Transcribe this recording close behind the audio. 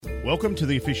Welcome to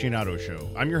the Aficionado Show.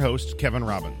 I'm your host, Kevin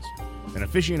Robbins. An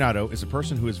aficionado is a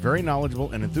person who is very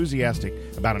knowledgeable and enthusiastic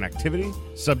about an activity,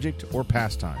 subject, or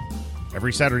pastime.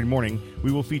 Every Saturday morning,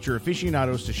 we will feature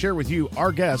aficionados to share with you,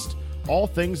 our guests, all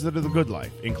things that are the good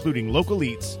life, including local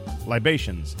eats,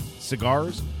 libations,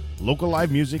 cigars, local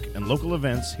live music, and local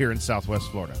events here in Southwest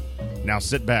Florida. Now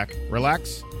sit back,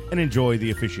 relax, and enjoy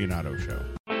the Aficionado Show.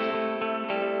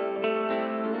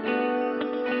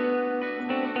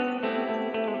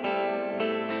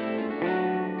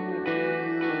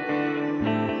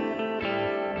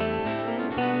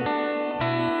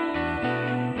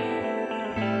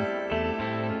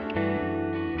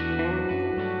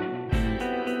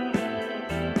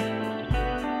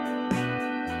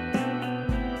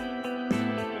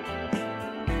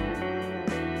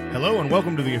 Hello and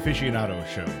welcome to the Aficionado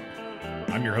Show.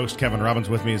 I'm your host, Kevin Robbins.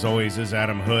 With me, as always, is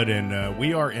Adam Hood, and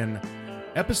we are in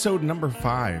episode number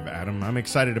 5, Adam. I'm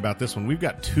excited about this one. We've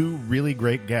got 2 really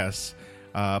great guests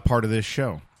part of this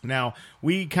show. Now,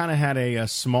 we kind of had a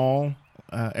small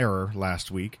error last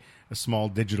week, a small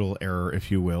digital error, if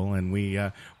you will, and we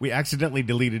accidentally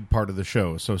deleted part of the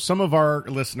show. So some of our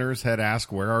listeners had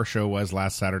asked where our show was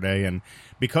last Saturday, and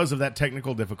because of that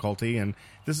technical difficulty, and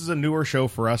this is a newer show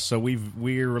for us, so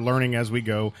we're learning as we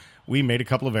go. We made a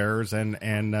couple of errors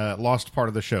and lost part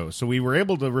of the show. So we were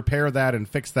able to repair that and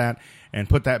fix that and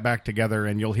put that back together,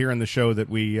 and you'll hear in the show that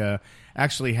we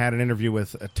actually had an interview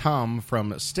with Tom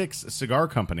from Sticks Cigar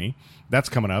Company. That's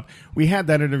coming up. We had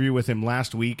that interview with him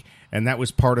last week, and that was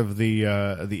part of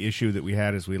the issue that we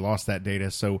had as we lost that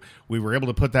data. So we were able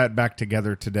to put that back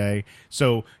together today.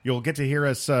 So you'll get to hear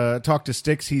us talk to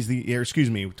Sticks.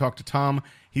 Talk to Tom.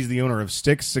 He's the owner of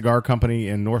Sticks Cigar Company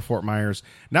in North Fort Myers.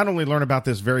 Not only learn about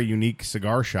this very unique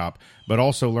cigar shop, but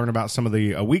also learn about some of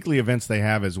the weekly events they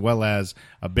have, as well as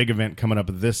a big event coming up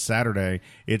this Saturday.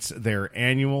 It's their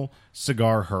annual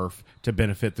cigar herf to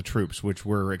benefit the troops, which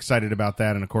we're excited about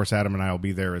that. And, of course, Adam and I will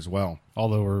be there as well.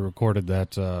 Although we recorded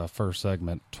that first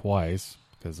segment twice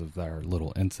because of our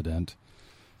little incident,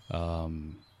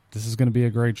 this is going to be a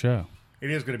great show. It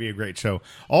is going to be a great show.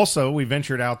 Also, we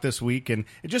ventured out this week, and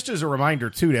just as a reminder,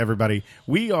 too, to everybody,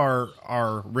 we are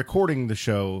recording the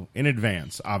show in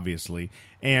advance, obviously,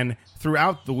 and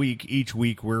throughout the week, each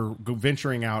week, we're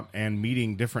venturing out and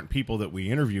meeting different people that we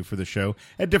interview for the show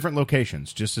at different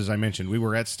locations. Just as I mentioned, we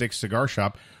were at Sticks Cigar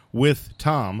Shop with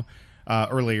Tom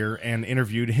earlier and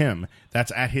interviewed him.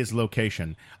 That's at his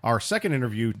location. Our second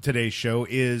interview today's show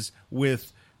is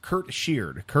with Kurt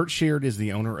Sheard. Kurt Sheard is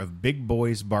the owner of Big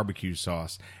Boy's Barbecue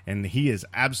Sauce, and he is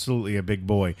absolutely a big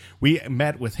boy. We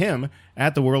met with him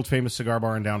at the world-famous cigar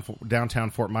bar in downtown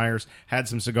Fort Myers, had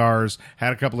some cigars,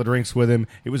 had a couple of drinks with him.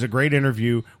 It was a great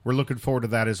interview. We're looking forward to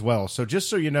that as well. So just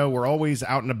so you know, we're always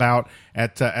out and about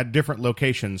at different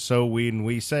locations. So when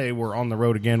we say we're on the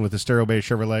road again with the Estero Bay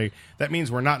Chevrolet, that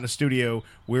means we're not in a studio.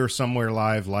 We're somewhere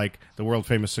live like the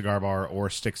world-famous cigar bar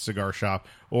or Sticks Cigar Shop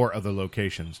or other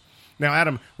locations. Now,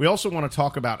 Adam, we also want to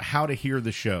talk about how to hear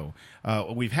the show.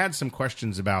 We've had some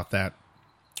questions about that.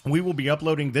 We will be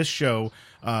uploading this show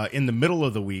in the middle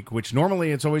of the week, which normally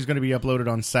it's always going to be uploaded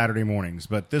on Saturday mornings.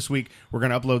 But this week, we're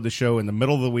going to upload the show in the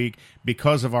middle of the week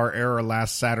because of our error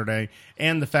last Saturday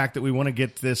and the fact that we want to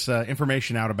get this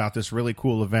information out about this really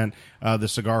cool event, the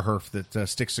Cigar Herf that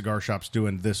Sticks Cigar Shop's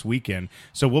doing this weekend.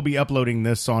 So we'll be uploading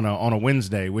this on a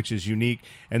Wednesday, which is unique.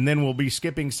 And then we'll be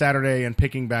skipping Saturday and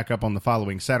picking back up on the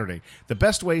following Saturday. The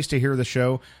best ways to hear the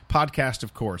show, podcast,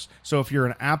 of course. So if you're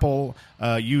an Apple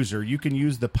user, you can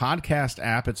use the podcast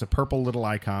app. It's a purple little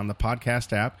icon, the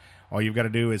podcast app. All you've got to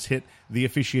do is hit The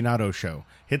Aficionado Show.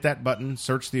 Hit that button,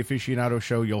 search The Aficionado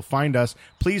Show. You'll find us.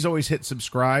 Please always hit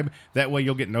subscribe. That way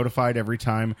you'll get notified every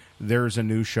time there's a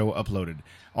new show uploaded.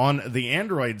 On the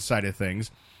Android side of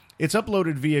things, it's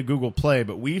uploaded via Google Play,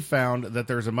 but we found that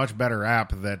there's a much better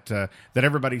app that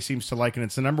everybody seems to like, and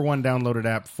it's the number 1 downloaded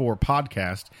app for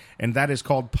podcast, and that is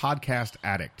called Podcast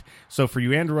Addict. So for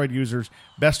you Android users,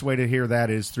 best way to hear that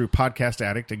is through Podcast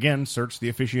Addict. Again, search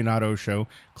The Aficionado Show.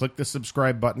 Click the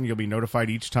subscribe button. You'll be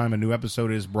notified each time a new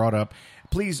episode is brought up.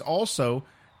 Please also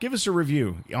give us a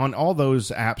review. On all those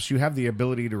apps, you have the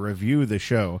ability to review the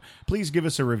show. Please give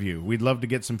us a review. We'd love to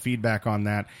get some feedback on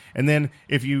that. And then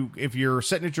if you're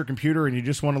sitting at your computer and you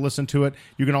just want to listen to it,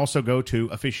 you can also go to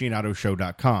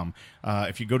aficionadoshow.com.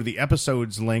 If you go to the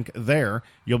episodes link there,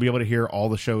 you'll be able to hear all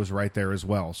the shows right there as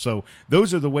well. So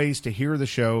those are the ways to hear the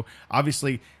show.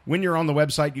 Obviously, when you're on the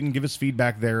website, you can give us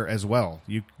feedback there as well.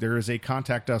 There is a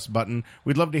Contact Us button.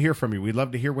 We'd love to hear from you. We'd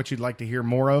love to hear what you'd like to hear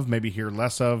more of, maybe hear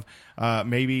less of,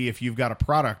 maybe if you've got a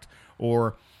product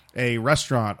or a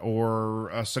restaurant or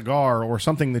a cigar or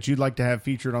something that you'd like to have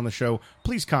featured on the show,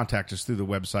 please contact us through the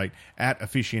website at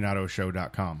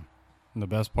aficionadoshow.com. And the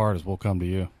best part is we'll come to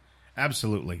you.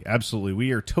 Absolutely. Absolutely.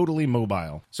 We are totally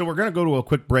mobile. So we're going to go to a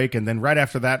quick break, and then right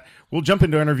after that, we'll jump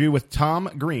into an interview with Tom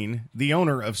Green, the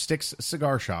owner of Sticks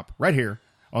Cigar Shop, right here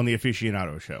on the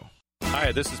Aficionado Show.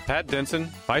 Hi, this is Pat Denson,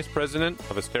 Vice President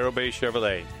of Estero Bay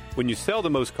Chevrolet. When you sell the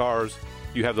most cars,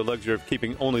 you have the luxury of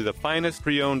keeping only the finest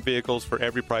pre-owned vehicles for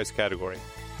every price category.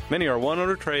 Many are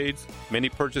one-owner trades, many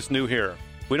purchase new here.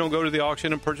 We don't go to the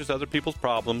auction and purchase other people's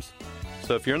problems.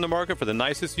 So if you're in the market for the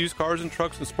nicest used cars and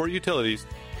trucks and sport utilities,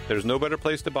 there's no better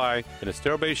place to buy than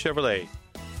Estero Bay Chevrolet.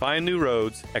 Find new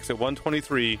roads, exit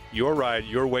 123, your ride,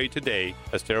 your way today,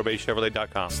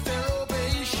 EsteroBayChevrolet.com. Estero Bay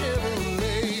Chevrolet.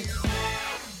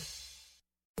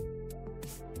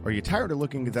 Are you tired of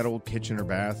looking at that old kitchen or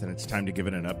bath and it's time to give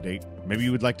it an update? Maybe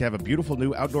you would like to have a beautiful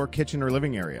new outdoor kitchen or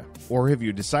living area. Or have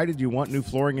you decided you want new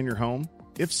flooring in your home?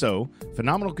 If so,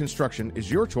 Phenomenal Construction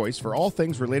is your choice for all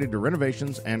things related to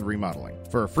renovations and remodeling.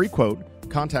 For a free quote,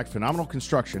 contact Phenomenal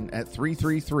Construction at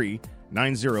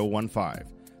 333-9015.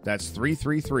 That's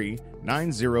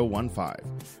 333-9015.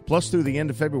 Plus, through the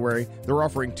end of February, they're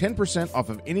offering 10% off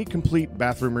of any complete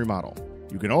bathroom remodel.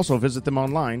 You can also visit them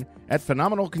online at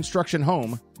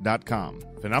phenomenalconstructionhome.com.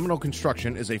 Phenomenal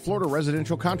Construction is a Florida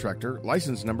residential contractor,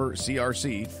 license number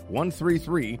CRC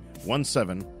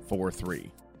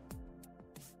 1331743.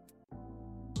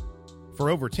 For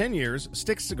over 10 years,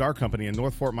 Sticks Cigar Company in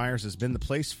North Fort Myers has been the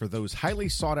place for those highly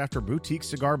sought-after boutique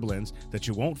cigar blends that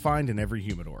you won't find in every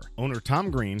humidor. Owner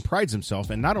Tom Green prides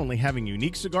himself in not only having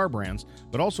unique cigar brands,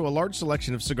 but also a large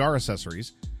selection of cigar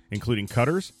accessories, including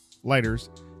cutters, lighters,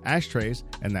 ashtrays,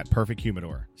 and that perfect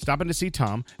humidor. Stop in to see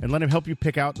Tom and let him help you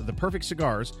pick out the perfect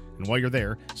cigars, and while you're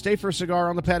there, stay for a cigar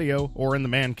on the patio or in the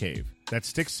man cave. That's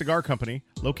Sticks Cigar Company,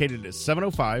 located at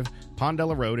 705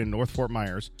 Pondella Road in North Fort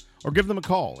Myers, or give them a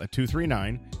call at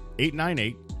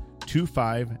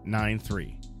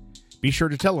 239-898-2593. Be sure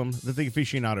to tell them that the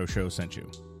Aficionado Show sent you.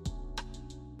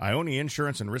 Ione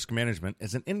Insurance and Risk Management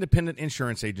is an independent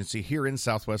insurance agency here in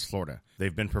Southwest Florida.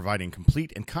 They've been providing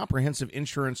complete and comprehensive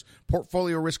insurance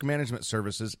portfolio risk management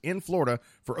services in Florida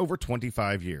for over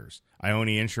 25 years.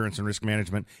 Ione Insurance and Risk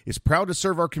Management is proud to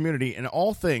serve our community in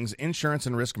all things insurance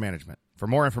and risk management. For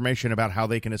more information about how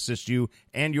they can assist you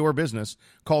and your business,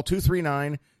 call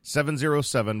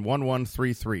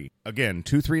 239-707-1133. Again,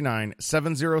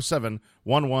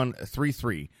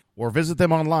 239-707-1133. Or visit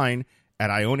them online at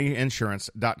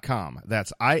IoneInsurance.com.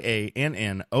 That's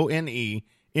IANNONE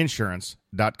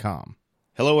Insurance.com.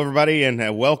 Hello, everybody,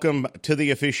 and welcome to the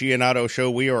Aficionado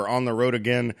Show. We are on the road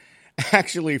again,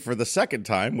 actually for the second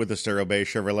time with Estero Bay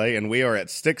Chevrolet, and we are at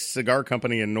Sticks Cigar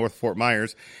Company in North Fort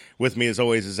Myers. With me, as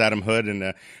always, is Adam Hood, and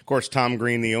of course, Tom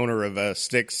Green, the owner of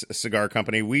Sticks Cigar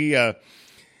Company. We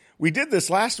did this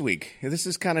last week. This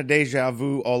is kind of deja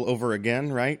vu all over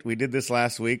again, right? We did this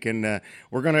last week, and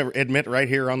we're going to admit right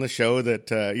here on the show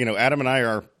that Adam and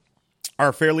I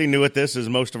are fairly new at this, as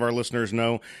most of our listeners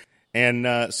know.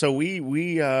 And so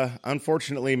we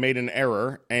unfortunately made an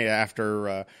error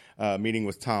after meeting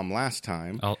with Tom last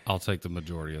time. I'll take the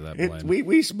majority of that blame.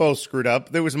 We both screwed up.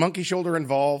 There was monkey shoulder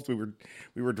involved. We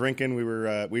were drinking. We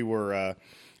were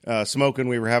smoking.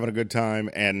 We were having a good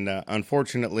time, and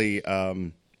unfortunately,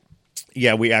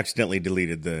 we accidentally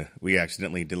deleted the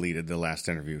last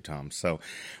interview, Tom. So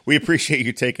we appreciate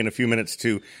you taking a few minutes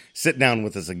to sit down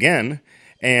with us again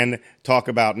and talk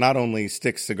about not only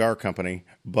Sticks Cigar Company,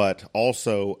 but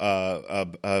also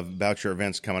about your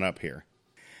events coming up here.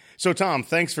 So, Tom,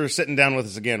 thanks for sitting down with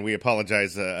us again. We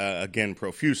apologize again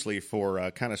profusely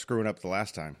for kind of screwing up the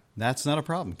last time. That's not a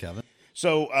problem, Kevin.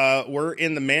 So we're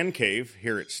in the man cave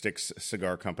here at Sticks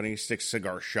Cigar Company, Sticks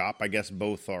Cigar Shop. I guess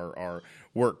both are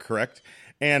work correct.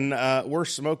 And we're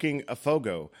smoking a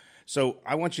Fogo. So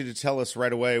I want you to tell us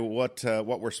right away what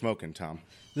we're smoking, Tom.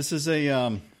 This is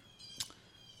a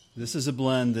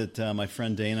blend that my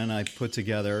friend Dana and I put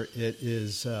together. It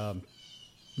is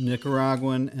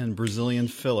Nicaraguan and Brazilian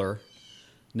filler,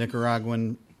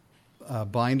 Nicaraguan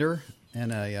binder,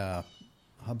 and a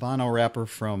Habano wrapper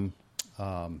from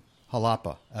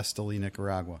Jalapa, Esteli,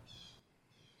 Nicaragua.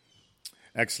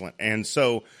 Excellent. And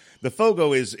so the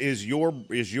Fogo is your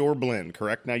blend,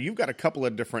 correct? Now you've got a couple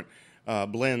of different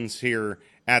blends here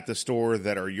at the store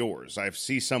that are yours. I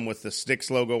see some with the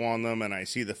Sticks logo on them, and I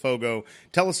see the Fogo.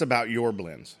 Tell us about your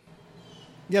blends.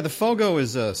 Yeah, the Fogo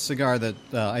is a cigar that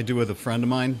I do with a friend of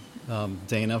mine,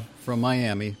 Dana from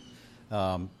Miami.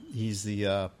 He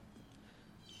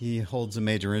holds a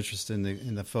major interest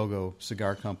in the Fogo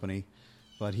Cigar Company,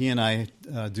 but he and I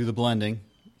do the blending,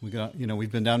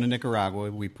 we've been down to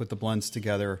Nicaragua. We put the blends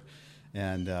together,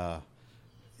 and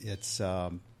it's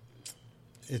our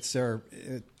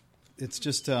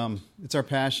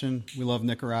passion. We love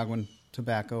Nicaraguan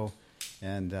tobacco,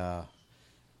 and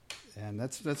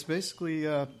that's basically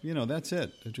that's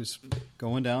it. They're just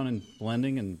going down and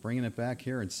blending and bringing it back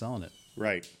here and selling it.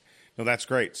 Right. No, that's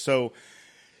great. So,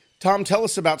 Tom, tell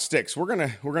us about Sticks. We're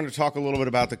gonna talk a little bit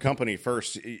about the company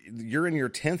first. You're in your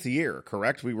 10th year,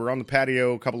 correct? We were on the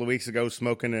patio a couple of weeks ago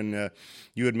smoking, and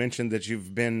you had mentioned that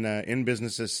you've been in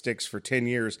business as Sticks for 10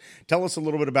 years. Tell us a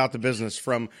little bit about the business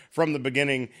from the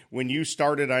beginning. When you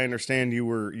started, I understand you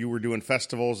were doing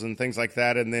festivals and things like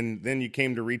that, and then you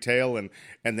came to retail, and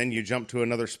then you jumped to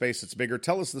another space that's bigger.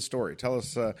 Tell us the story. Tell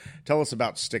us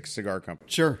about Sticks Cigar Company.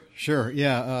 Sure.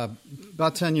 Yeah,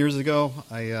 about 10 years ago,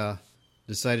 I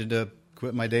decided to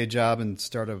quit my day job and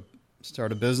start a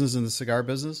business in the cigar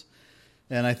business.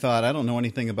 And I thought, I don't know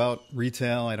anything about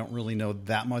retail. I don't really know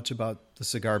that much about the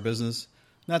cigar business.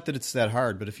 Not that it's that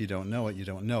hard, but if you don't know it, you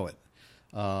don't know it.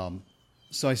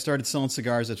 So I started selling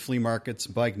cigars at flea markets,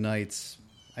 bike nights.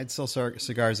 I'd sell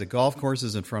cigars at golf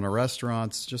courses, in front of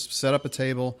restaurants, just set up a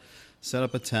table, set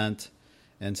up a tent,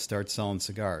 and start selling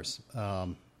cigars.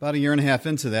 About a year and a half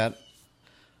into that,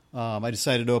 I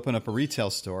decided to open up a retail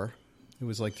store. It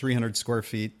was like 300 square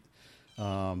feet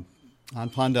on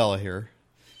Pondella here.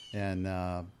 And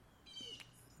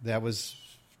that was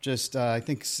just, I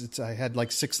think I had like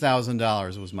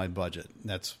 $6,000 was my budget.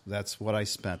 That's what I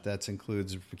spent. That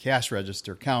includes cash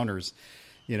register, counters,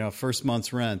 first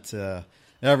month's rent,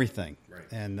 everything.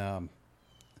 Right. And I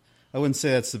wouldn't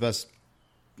say that's the best,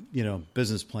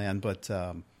 business plan, but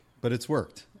it's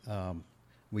worked.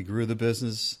 We grew the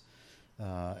business.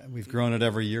 We've grown it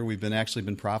every year. We've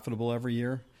been profitable every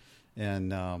year.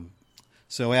 And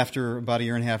so after about a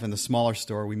year and a half in the smaller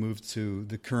store, we moved to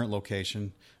the current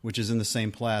location, which is in the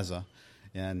same plaza.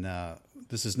 And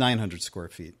this is 900 square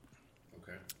feet.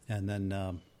 Okay. And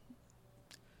then,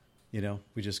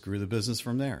 we just grew the business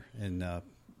from there. And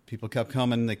people kept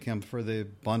coming. They come for the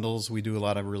bundles. We do a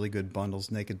lot of really good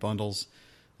bundles, naked bundles.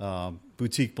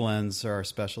 Boutique blends are our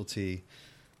specialty.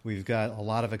 We've got a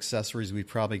lot of accessories. We've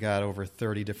probably got over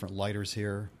 30 different lighters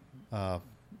here,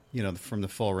 from the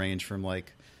full range from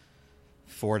like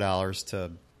 $4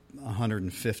 to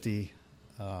 $150.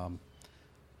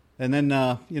 And then,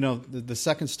 the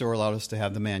second store allowed us to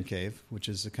have the man cave, which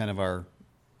is a kind of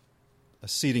a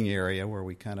seating area where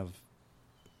we kind of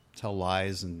tell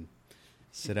lies and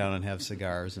sit down and have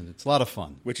cigars, and it's a lot of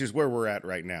fun. Which is where we're at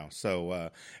right now. So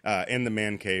in the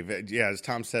man cave, as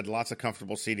Tom said, lots of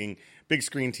comfortable seating, big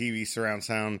screen TV, surround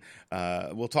sound.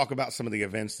 We'll talk about some of the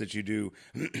events that you do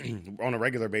on a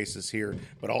regular basis here,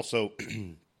 but also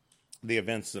the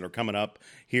events that are coming up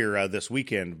here this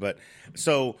weekend. But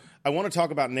so I want to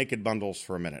talk about naked bundles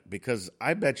for a minute, because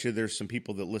I bet you there's some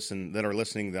people that are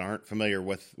listening that aren't familiar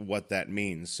with what that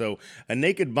means. So a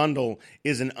naked bundle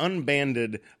is an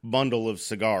unbanded bundle of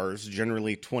cigars,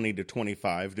 generally 20 to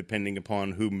 25, depending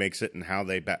upon who makes it and how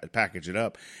they package it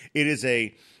up. It is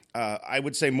I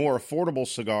would say more affordable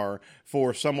cigar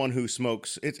for someone who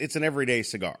smokes. It's an everyday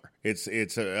cigar. It's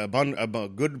a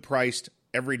good priced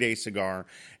everyday cigar,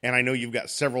 and I know you've got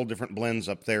several different blends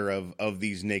up there of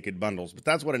these naked bundles, but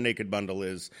that's what a naked bundle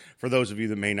is. For those of you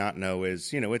that may not know,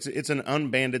 is it's an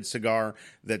unbanded cigar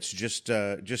that's just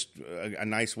a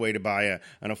nice way to buy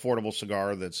an affordable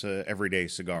cigar that's a everyday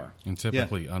cigar, and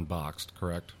typically unboxed,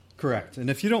 correct? Correct. And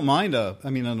if you don't mind,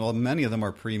 many of them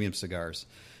are premium cigars,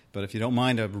 but if you don't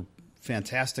mind a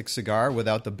fantastic cigar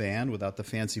without the band, without the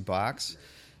fancy box,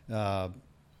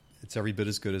 it's every bit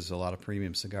as good as a lot of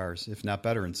premium cigars, if not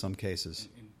better in some cases.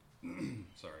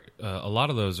 Sorry. A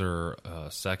lot of those are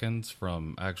seconds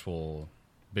from actual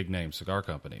big-name cigar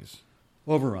companies.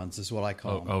 Overruns is what I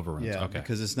call them. Overruns, yeah, okay.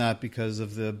 Because it's not because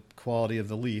of the quality of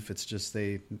the leaf. It's just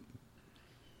they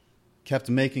kept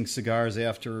making cigars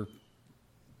after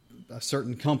a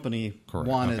certain company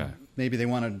maybe they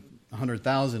wanted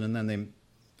 100,000, and then they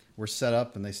were set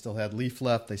up and they still had leaf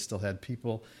left. They still had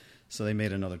people. So they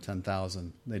made another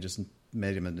 10,000. They just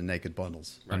made them into naked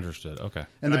bundles. Right. Understood. Okay.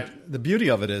 And the beauty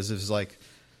of it is like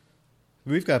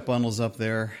we've got bundles up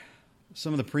there.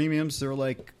 Some of the premiums, they're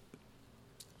like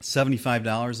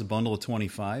 $75 a bundle of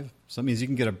 25. So that means you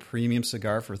can get a premium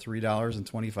cigar for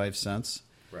 $3.25.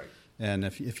 Right. And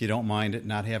if you don't mind it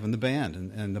not having the band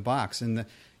and the box. And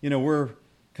we're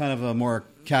kind of a more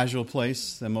casual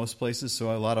place than most places.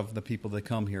 So a lot of the people that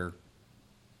come here,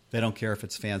 they don't care if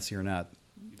it's fancy or not.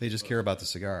 They just care about the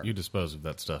cigar. You dispose of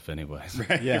that stuff anyways.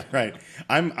 Right. Yeah. Right.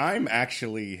 I'm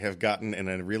actually have gotten in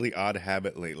a really odd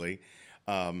habit lately.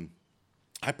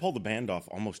 I pull the band off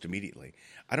almost immediately.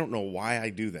 I don't know why I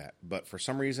do that, but for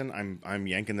some reason I'm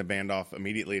yanking the band off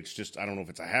immediately. It's just, I don't know if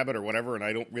it's a habit or whatever, and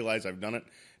I don't realize I've done it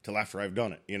till after I've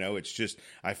done it. You know, it's just,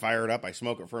 I fire it up, I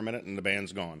smoke it for a minute, and the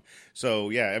band's gone.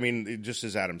 So yeah, I mean, just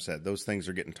as Adam said, those things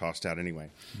are getting tossed out anyway.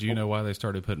 Do you know why they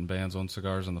started putting bands on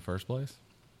cigars in the first place?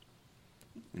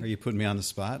 Are you putting me on the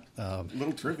spot?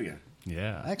 Little trivia.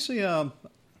 Yeah. Actually,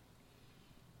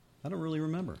 I don't really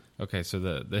remember. Okay, so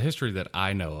the history that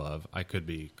I know of, I could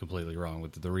be completely wrong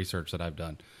with the research that I've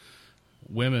done.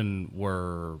 Women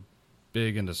were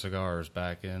big into cigars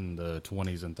back in the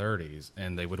 20s and 30s,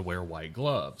 and they would wear white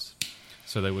gloves.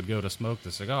 So they would go to smoke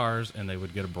the cigars, and they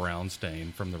would get a brown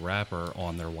stain from the wrapper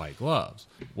on their white gloves.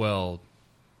 Well,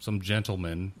 some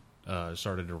gentlemen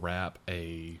started to wrap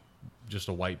just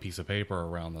a white piece of paper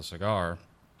around the cigar,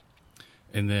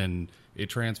 and then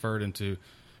it transferred into...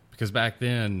 Because back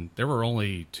then, there were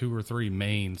only 2 or 3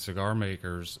 main cigar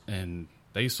makers, and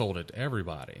they sold it to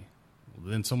everybody.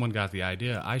 Then someone got the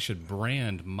idea, I should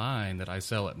brand mine that I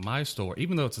sell at my store,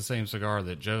 even though it's the same cigar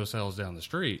that Joe sells down the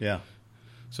street. Yeah.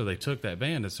 So they took that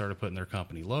band and started putting their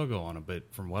company logo on it.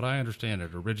 But from what I understand,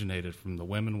 it originated from the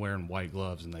women wearing white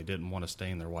gloves, and they didn't want to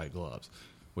stain their white gloves,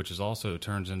 which is also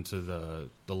turns into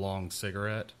the long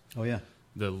cigarette. Oh, yeah.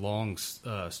 The long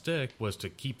stick was to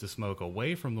keep the smoke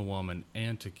away from the woman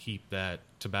and to keep that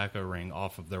tobacco ring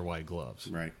off of their white gloves.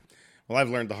 Right. Well, I've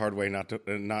learned the hard way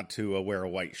not to wear a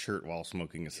white shirt while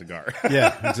smoking a cigar.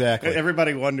 Yeah, exactly.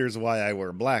 Everybody wonders why I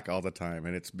wear black all the time,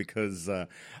 and it's because,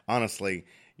 honestly,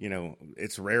 you know,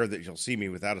 it's rare that you'll see me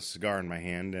without a cigar in my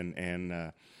hand,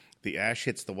 and the ash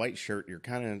hits the white shirt.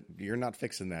 You're not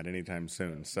fixing that anytime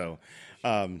soon. So.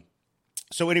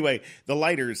 So anyway, the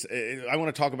lighters, I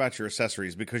want to talk about your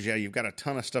accessories because, yeah, you've got a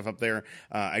ton of stuff up there.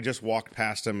 I just walked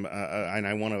past them, and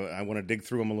I want to dig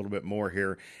through them a little bit more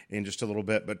here in just a little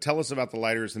bit. But tell us about the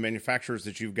lighters, the manufacturers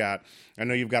that you've got. I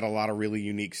know you've got a lot of really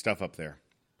unique stuff up there.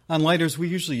 On lighters, we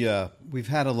usually, we've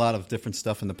had a lot of different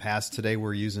stuff in the past. Today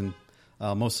we're using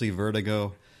mostly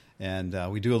Vertigo,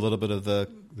 and we do a little bit of the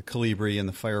Colibri and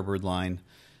the Firebird line.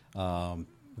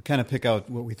 We kind of pick out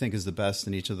what we think is the best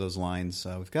in each of those lines.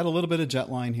 We've got a little bit of Jet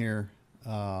Line here.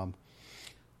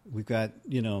 We've got,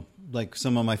 you know, like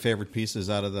some of my favorite pieces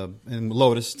out of and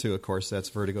Lotus too, of course. That's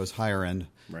Vertigo's higher end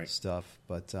stuff.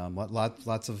 But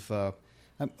lots of.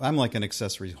 I'm like an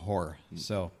accessories whore.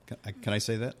 So can I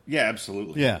say that? Yeah,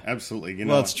 absolutely. Yeah, absolutely. You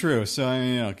well, know, it's true. So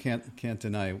I can't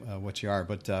deny what you are.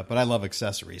 But I love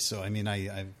accessories. So I mean,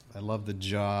 I love the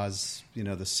Jaws. You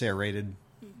know, the serrated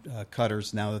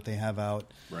cutters now that they have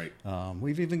out. Right.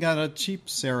 We've even got a cheap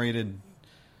serrated,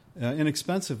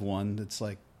 inexpensive one that's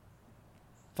like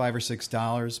 $5 or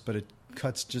 $6, but it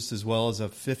cuts just as well as a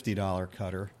 $50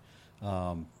 cutter.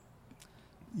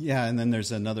 Yeah, and then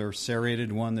there's another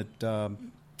serrated one that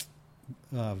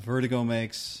Vertigo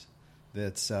makes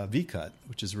that's V-cut,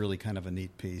 which is really kind of a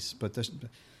neat piece. But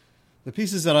the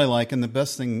pieces that I like, and the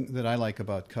best thing that I like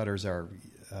about cutters are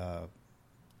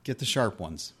get the sharp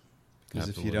ones. Because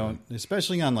if you don't,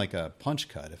 especially on like a punch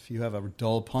cut, if you have a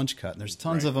dull punch cut, and there's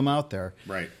tons of them out there,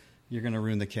 you're going to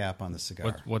ruin the cap on the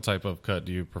cigar. What type of cut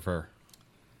do you prefer?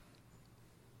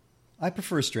 I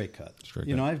prefer a straight cut.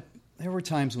 Know, there were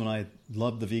times when I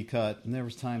loved the V cut, and there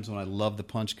was times when I loved the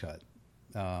punch cut.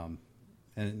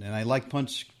 And I like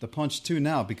the punch too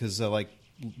now because like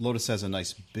Lotus has a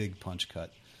nice big punch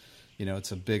cut. You know,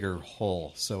 it's a bigger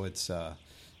hole, so it's.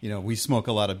 You know, we smoke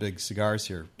a lot of big cigars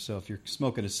here, so if you're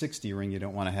smoking a 60 ring, you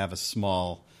don't want to have a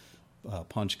small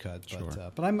punch cut.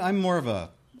 But I'm more of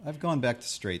I've gone back to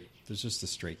straight. There's just a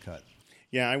straight cut.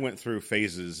 Yeah, I went through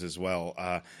phases as well.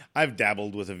 I've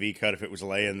dabbled with a V-cut. If it was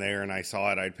laying there and I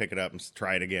saw it, I'd pick it up and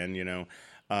try it again, you know.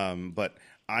 But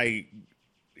I,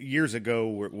 years ago,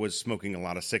 was smoking a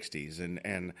lot of 60s,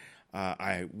 and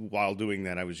while doing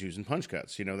that, I was using punch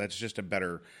cuts. You know, that's just a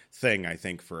better thing, I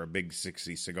think, for a big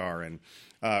 60 cigar. And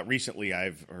recently,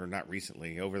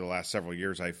 over the last several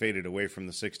years, I faded away from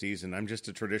the 60s, and I'm just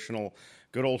a traditional,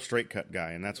 good old straight cut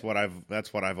guy, and that's what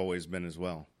I've always been as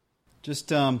well. Just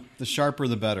the sharper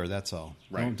the better. That's all.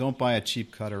 Right. Don't buy a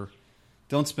cheap cutter.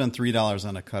 Don't spend $3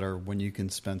 on a cutter when you can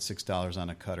spend $6 on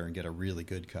a cutter and get a really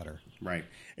good cutter. Right.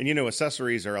 And, you know,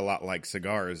 accessories are a lot like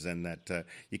cigars in that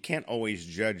you can't always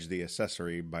judge the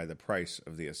accessory by the price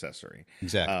of the accessory.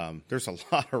 Exactly. There's a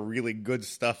lot of really good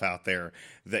stuff out there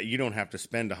that you don't have to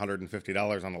spend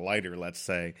 $150 on a lighter, let's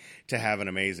say, to have an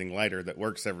amazing lighter that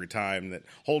works every time, that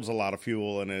holds a lot of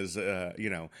fuel and is,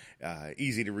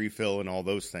 easy to refill and all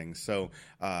those things. So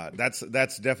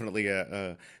that's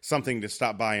definitely something to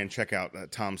stop by and check out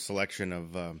Tom's selection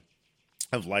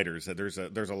of lighters. There's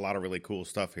a lot of really cool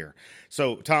stuff here.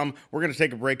 So, Tom, we're going to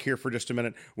take a break here for just a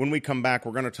minute. When we come back,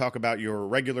 we're going to talk about your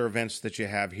regular events that you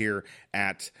have here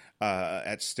at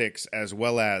Sticks, as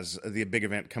well as the big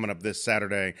event coming up this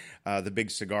Saturday, the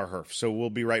Big Cigar Herf. So we'll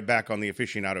be right back on the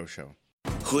Aficionado Show.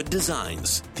 Hood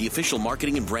Designs, the official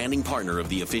marketing and branding partner of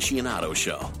the Aficionado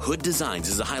Show. Hood Designs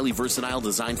is a highly versatile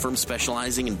design firm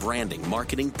specializing in branding,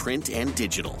 marketing, print, and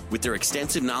digital. With their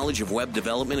extensive knowledge of web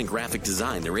development and graphic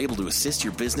design, they're able to assist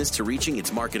your business to reaching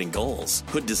its marketing goals.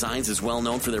 Hood Designs is well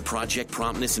known for their project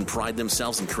promptness and pride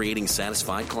themselves in creating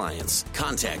satisfied clients.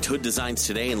 Contact Hood Designs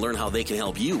today and learn how they can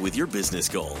help you with your business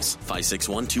goals.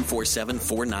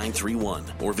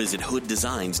 561-247-4931 or visit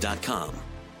hooddesigns.com.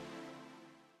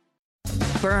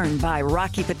 Burn by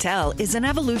Rocky Patel is an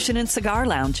evolution in cigar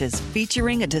lounges,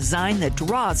 featuring a design that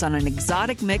draws on an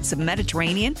exotic mix of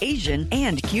Mediterranean, Asian,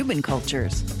 and Cuban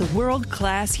cultures. The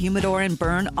world-class humidor in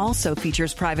Burn also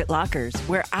features private lockers,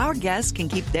 where our guests can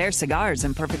keep their cigars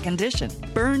in perfect condition.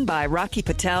 Burn by Rocky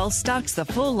Patel stocks the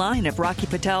full line of Rocky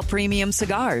Patel premium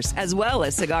cigars, as well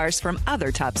as cigars from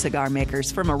other top cigar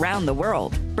makers from around the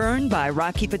world. Burn by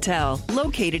Rocky Patel,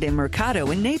 located in Mercado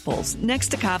in Naples, next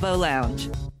to Cabo Lounge.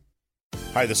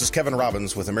 Hi, this is Kevin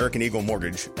Robbins with American Eagle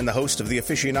Mortgage and the host of The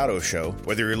Aficionado Show.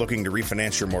 Whether you're looking to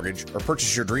refinance your mortgage or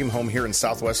purchase your dream home here in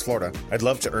Southwest Florida, I'd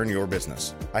love to earn your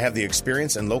business. I have the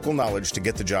experience and local knowledge to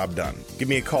get the job done. Give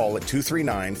me a call at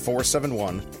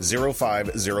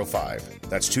 239-471-0505.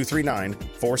 That's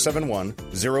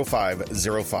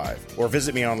 239-471-0505. Or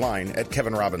visit me online at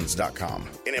kevinrobbins.com.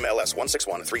 NMLS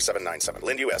 1613797.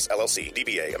 Lind US LLC.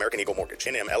 DBA American Eagle Mortgage.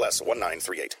 NMLS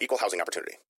 1938. Equal housing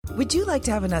opportunity. Would you like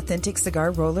to have an authentic cigar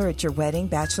roller at your wedding,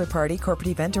 bachelor party, corporate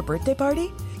event, or birthday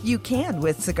party? You can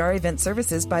with Cigar Event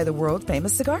Services by the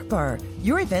world-famous Cigar Bar.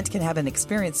 Your event can have an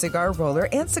experienced cigar roller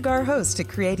and cigar host to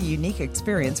create a unique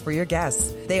experience for your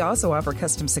guests. They also offer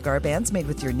custom cigar bands made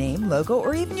with your name, logo,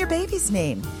 or even your baby's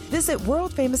name. Visit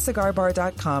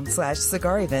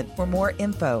worldfamouscigarbar.com/cigar event for more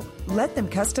info. Let them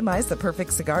customize the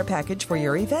perfect cigar package for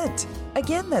your event.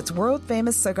 Again, that's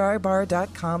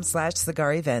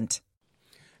worldfamouscigarbar.com/cigar event.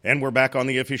 And we're back on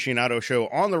the Aficionado Show,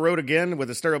 on the road again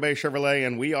with Estero Bay Chevrolet,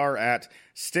 and we are at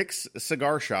Sticks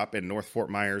Cigar Shop in North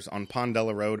Fort Myers on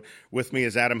Pondella Road. With me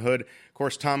is Adam Hood, of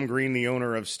course, Tom Green, the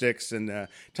owner of Sticks. And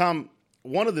Tom,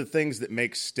 one of the things that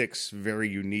makes Sticks very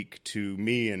unique to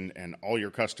me and all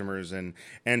your customers and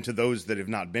to those that have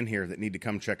not been here that need to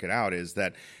come check it out is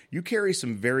that you carry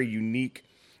some very unique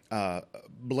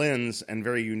blends and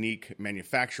very unique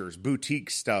manufacturers,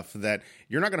 boutique stuff that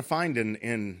you're not going to find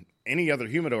in any other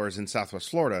humidors in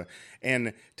Southwest Florida.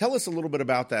 And tell us a little bit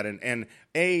about that. And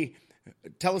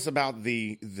tell us about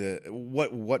the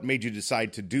what made you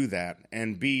decide to do that,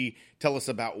 and B, tell us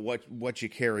about what you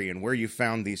carry and where you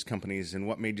found these companies and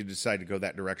what made you decide to go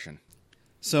that direction.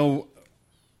 So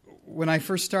when I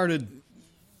first started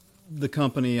the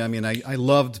company, I mean, I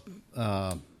loved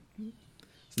the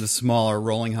smaller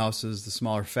rolling houses, the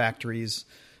smaller factories,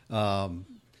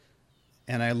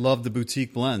 and I love the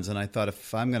boutique blends. And I thought,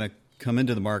 if I'm going to come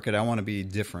into the market, I want to be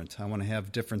different. I want to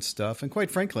have different stuff. And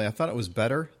quite frankly, I thought it was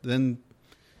better than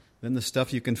the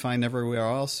stuff you can find everywhere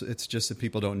else. It's just that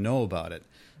people don't know about it.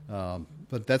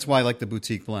 But that's why I like the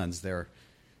boutique blends. They're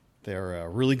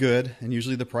really good, and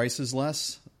usually the price is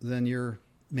less than your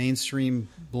mainstream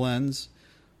blends.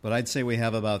 But I'd say we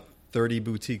have about 30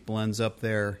 boutique blends up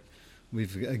there.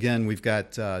 We've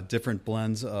got different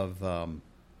blends of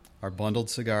our bundled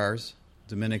cigars.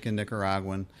 Dominican,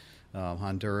 Nicaraguan,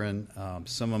 Honduran.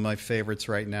 Some of my favorites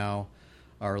right now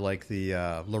are like the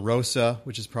La Rosa,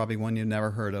 which is probably one you've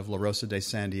never heard of, La Rosa de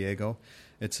San Diego.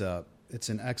 It's an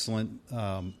excellent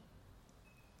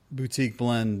boutique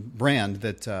brand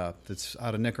that's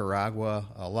out of Nicaragua.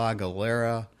 La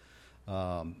Galera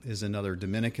is another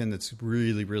Dominican that's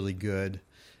really, really good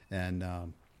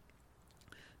and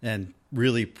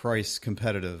really price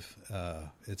competitive.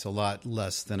 It's a lot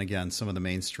less than, again, some of the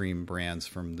mainstream brands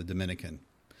from the Dominican,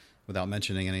 without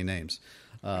mentioning any names.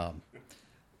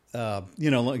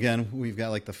 Again, we've got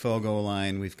like the Fogo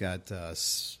line. We've got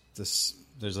there's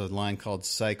a line called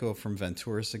Psycho from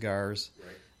Ventura Cigars,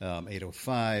 right.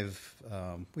 805.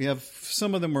 We have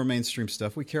some of them more mainstream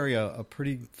stuff. We carry a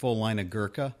pretty full line of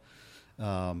Gurkha.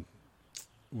 We're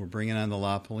bringing on the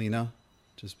La Polina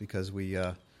just because we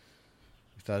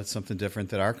thought it's something different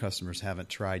that our customers haven't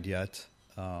tried yet.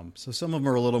 So some of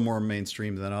them are a little more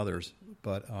mainstream than others,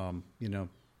 but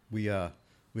we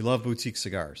love boutique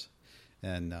cigars,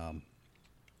 and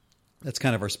that's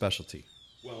kind of our specialty.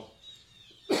 Well,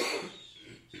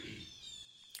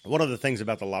 one of the things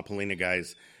about the La Polina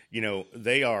guys,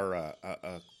 they are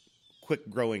a quick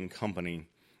growing company,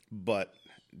 but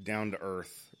down to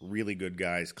earth, really good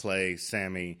guys. Clay,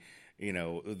 Sammy, you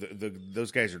know,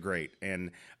 those guys are great.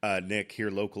 And Nick here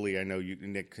locally, I know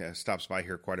Nick stops by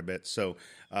here quite a bit. So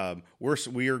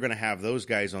we are going to have those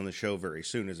guys on the show very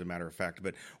soon, as a matter of fact.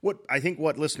 But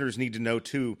what listeners need to know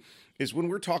too is when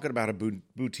we're talking about a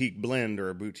boutique blend or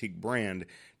a boutique brand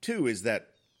too, is that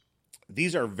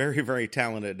these are very, very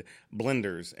talented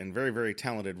blenders and very, very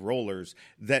talented rollers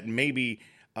that maybe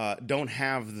don't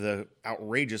have the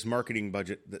outrageous marketing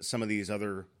budget that some of these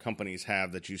other companies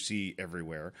have that you see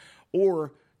everywhere,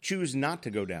 or choose not to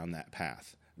go down that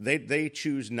path. They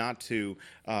choose not to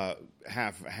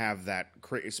have that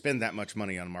spend that much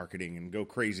money on marketing and go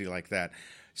crazy like that.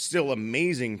 Still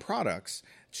amazing products.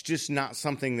 It's just not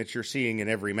something that you're seeing in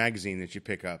every magazine that you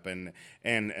pick up and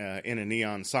in a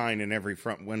neon sign in every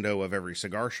front window of every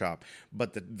cigar shop.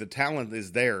 But the talent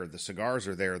is there. The cigars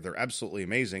are there. They're absolutely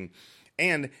amazing.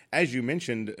 And as you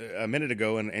mentioned a minute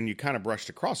ago, and you kind of brushed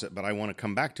across it, but I want to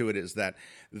come back to it, is that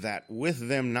with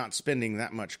them not spending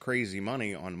that much crazy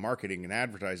money on marketing and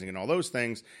advertising and all those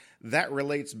things, that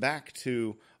relates back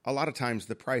to a lot of times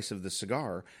the price of the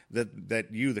cigar that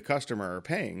you, the customer, are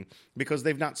paying, because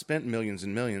they've not spent millions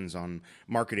and millions on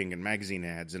marketing and magazine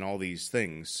ads and all these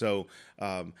things. So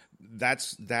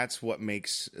that's what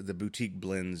makes the boutique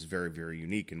blends very, very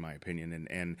unique, in my opinion.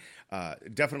 And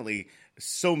definitely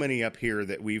so many up here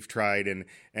that we've tried.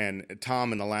 And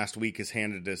Tom in the last week has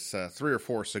handed us 3 or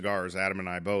 4 cigars, Adam and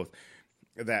I both,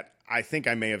 that I think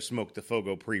I may have smoked the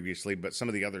Fogo previously, but some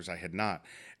of the others I had not.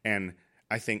 And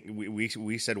I think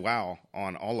we said wow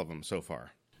on all of them so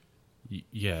far.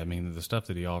 Yeah, I mean, the stuff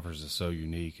that he offers is so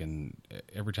unique, and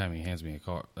every time he hands me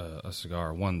a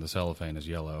cigar, one, the cellophane is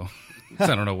yellow. I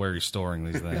don't know where he's storing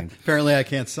these things. Apparently I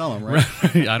can't sell them, right?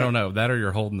 I don't know. That or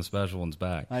you're holding the special ones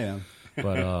back. I am.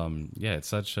 But, yeah, it's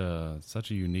such a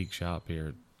unique shop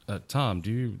here. Tom, do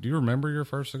you remember your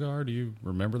first cigar? Do you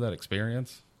remember that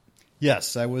experience?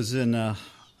 Yes, I was in...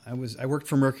 I worked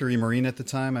for Mercury Marine at the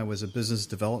time. I was a business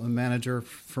development manager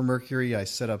for Mercury. I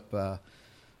set up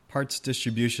parts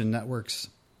distribution networks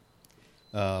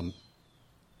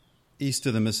east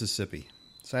of the Mississippi.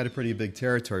 So I had a pretty big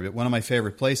territory. But one of my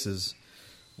favorite places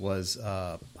was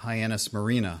Hyannis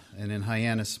Marina. And in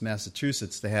Hyannis,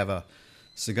 Massachusetts, they have a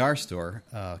cigar store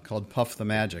called Puff the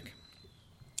Magic.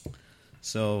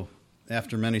 So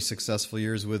after many successful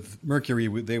years with Mercury,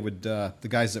 they would the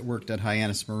guys that worked at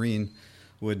Hyannis Marine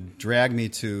would drag me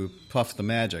to Puff the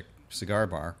Magic cigar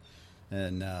bar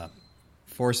and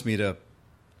force me to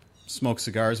smoke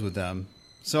cigars with them.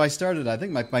 So I started, I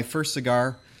think my first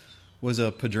cigar was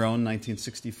a Padron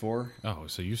 1964. Oh,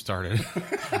 so you started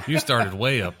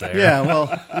way up there. Yeah,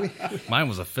 well. Mine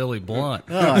was a Philly Blunt.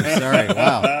 Oh, I'm sorry.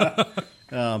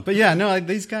 Wow. But yeah, no,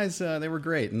 these guys, they were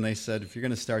great. And they said, if you're going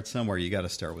to start somewhere, you got to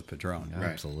start with Padron. Right.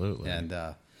 Absolutely. And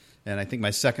I think my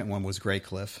second one was Grey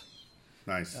Cliff.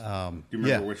 Nice. Do you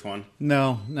remember which one?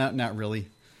 No, not really.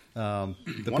 The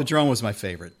Padron was my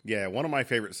favorite. Yeah, one of my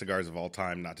favorite cigars of all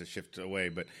time, not to shift away,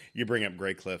 but you bring up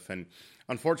Grey Cliff. And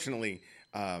unfortunately,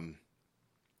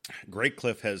 Grey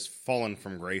Cliff has fallen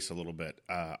from grace a little bit.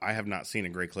 I have not seen a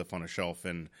Grey Cliff on a shelf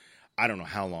in I don't know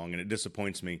how long, and it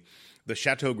disappoints me. The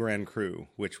Chateau Grand Cru,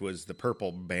 which was the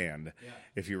purple band,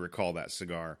 if you recall that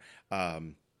cigar,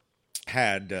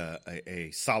 had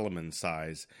a Solomon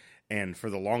size. And for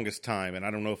the longest time, and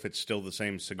I don't know if it's still the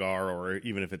same cigar or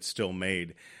even if it's still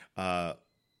made,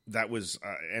 that was,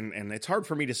 and it's hard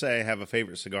for me to say I have a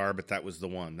favorite cigar, but that was the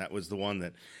one. That was the one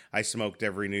that I smoked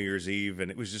every New Year's Eve,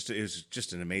 and it was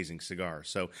just an amazing cigar.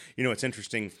 So, you know, it's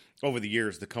interesting over the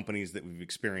years, the companies that we've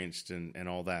experienced and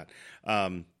all that.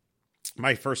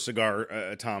 My first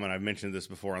cigar, Tom, and I've mentioned this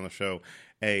before on the show,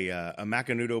 a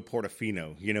Macanudo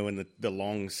Portofino, you know, in the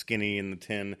long, skinny in the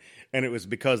tin. And it was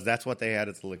because that's what they had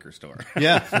at the liquor store.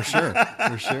 Yeah, for sure.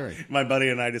 For sure. My buddy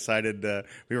and I decided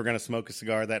we were going to smoke a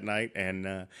cigar that night,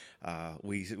 and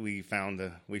we found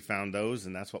those,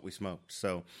 and that's what we smoked.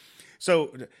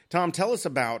 So, Tom, tell us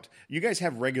about, you guys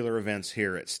have regular events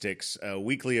here at Sticks,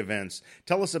 weekly events.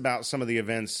 Tell us about some of the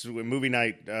events, movie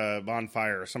night,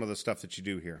 bonfire, some of the stuff that you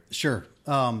do here. Sure.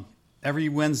 Every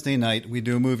Wednesday night, we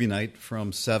do a movie night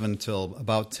from 7 till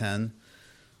about 10.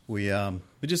 We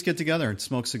just get together and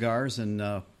smoke cigars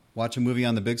and watch a movie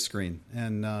on the big screen.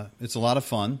 And it's a lot of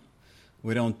fun.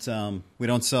 We don't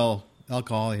sell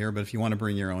alcohol here, but if you want to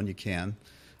bring your own, you can.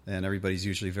 And everybody's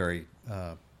usually very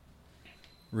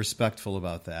respectful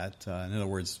about that. In other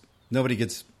words, nobody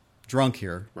gets drunk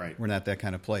here. Right. We're not that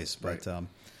kind of place. But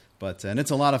right. And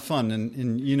it's a lot of fun.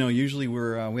 And you know, usually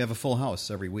we have a full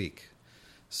house every week.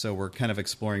 So we're kind of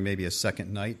exploring maybe a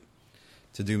second night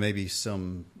to do maybe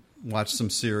some watch some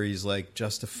series like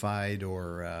Justified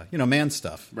or man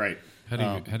stuff. Right.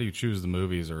 How do you choose the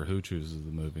movies, or who chooses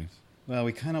the movies? Well,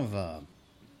 we kind of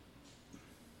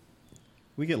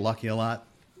we get lucky a lot.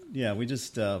 Yeah, we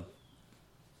just hey,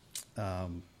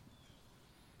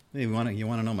 you want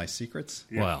to know my secrets?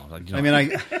 Yeah. Well, I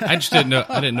just didn't know.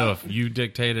 I didn't know if you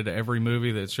dictated every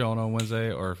movie that's shown on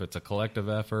Wednesday, or if it's a collective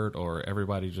effort, or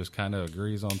everybody just kind of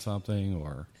agrees on something,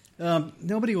 or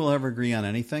nobody will ever agree on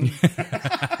anything.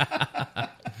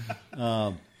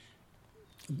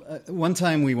 One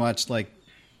time we watched, I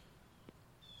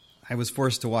was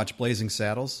forced to watch Blazing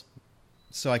Saddles,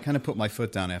 so I kind of put my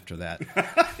foot down after that.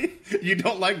 You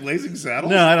don't like Blazing Saddles?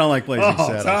 No, I don't like Blazing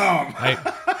Saddles. Tom.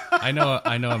 I know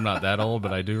I'm not that old,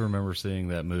 but I do remember seeing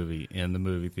that movie in the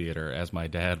movie theater as my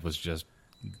dad was just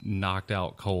knocked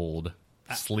out cold,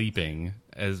 sleeping,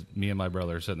 as me and my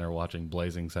brother are sitting there watching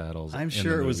Blazing Saddles. I'm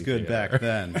sure it was good theater. back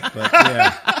then, but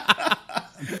yeah.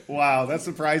 Wow, that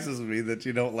surprises me that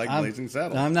you don't like Blazing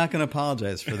Saddles. I'm not going to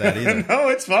apologize for that either. No,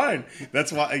 it's fine.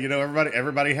 That's why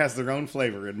everybody has their own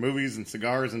flavor in movies and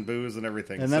cigars and booze and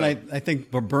everything. And then I think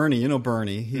Bernie,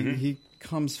 Bernie, he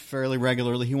comes fairly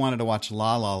regularly. He wanted to watch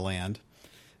La La Land,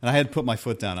 and I had to put my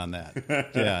foot down on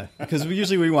that. Yeah, because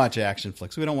we watch action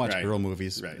flicks. We don't watch girl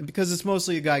movies because it's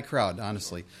mostly a guy crowd.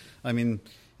 Honestly, I mean,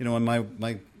 and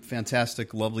my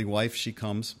fantastic, lovely wife, she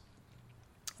comes.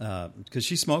 Because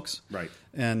she smokes, right?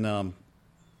 And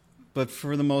but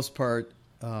for the most part,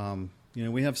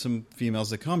 we have some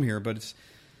females that come here, but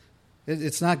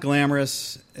it's not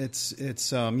glamorous.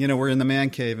 It's we're in the man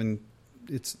cave, and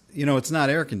it's not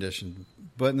air conditioned.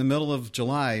 But in the middle of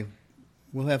July,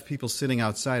 we'll have people sitting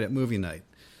outside at movie night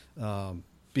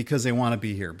because they want to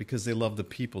be here, because they love the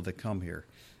people that come here,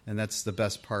 and that's the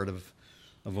best part of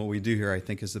what we do here. I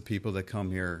think is the people that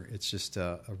come here. It's just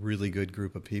a really good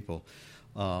group of people.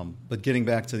 But getting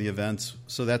back to the events,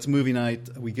 so that's movie night.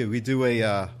 We do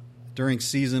a during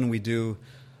season we do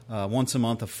once a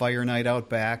month a fire night out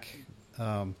back.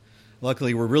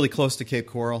 Luckily, we're really close to Cape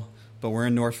Coral, but we're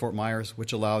in North Fort Myers,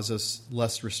 which allows us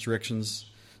less restrictions,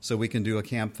 so we can do a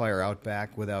campfire out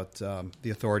back without the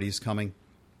authorities coming.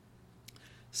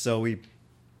 So we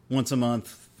once a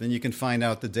month. Then you can find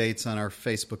out the dates on our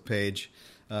Facebook page.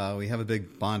 We have a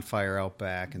big bonfire out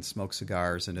back and smoke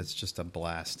cigars, and it's just a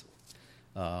blast.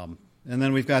 And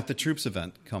then we've got the Troops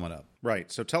event coming up.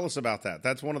 Right. So tell us about that.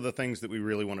 That's one of the things that we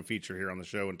really want to feature here on the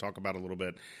show and talk about a little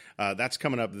bit. That's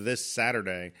coming up this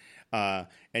Saturday. And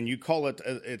you call it,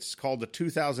 it's called the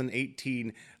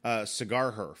 2018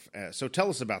 Cigar Herf. So tell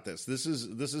us about this. This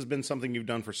has been something you've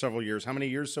done for several years. How many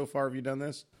years so far have you done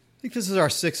this? I think this is our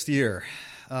 6th year.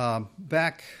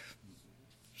 Back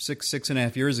six and a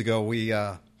half years ago, we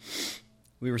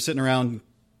were sitting around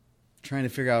trying to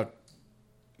figure out,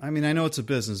 I mean, I know it's a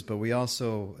business, but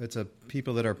it's a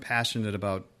people that are passionate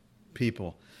about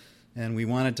people. And we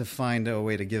wanted to find a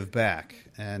way to give back.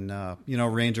 And,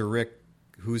 Ranger Rick,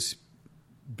 who's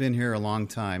been here a long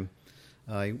time,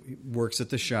 he works at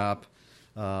the shop,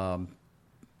 was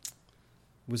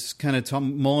kind of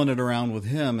mulling it around with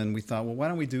him. And we thought, well, why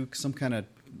don't we do some kind of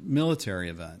military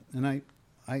event? And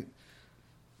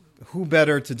who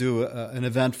better to do an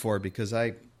event for? Because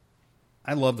I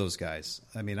love those guys.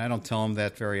 I mean, I don't tell them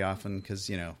that very often because,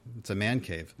 it's a man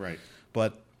cave. Right.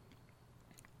 But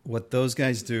what those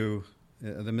guys do,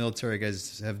 the military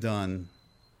guys have done,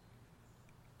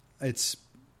 they're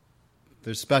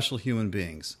special human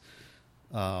beings.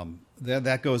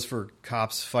 That goes for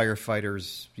cops,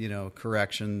 firefighters,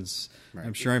 corrections. Right.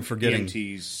 I'm sure I'm forgetting.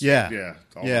 EMTs. Yeah.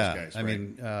 All those guys. I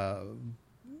mean,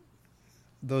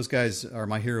 those guys are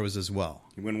my heroes as well.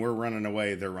 When we're running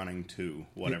away, they're running to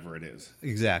whatever it is.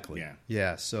 Exactly.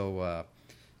 Yeah. So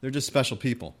they're just special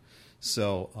people.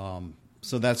 So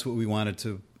that's what we wanted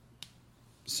to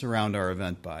surround our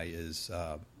event by is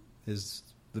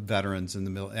the veterans and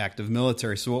the active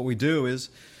military. So what we do is,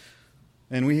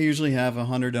 and we usually have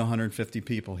 100 to 150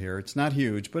 people here. It's not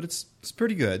huge, but it's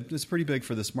pretty good. It's pretty big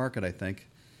for this market, I think.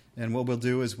 And what we'll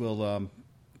do is we'll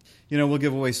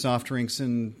give away soft drinks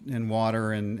and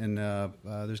water, and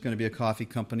there's going to be a coffee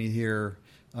company here,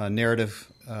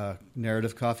 Narrative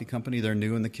Coffee Company. They're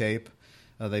new in the Cape.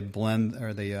 They blend,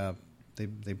 or they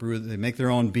brew. They make their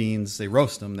own beans. They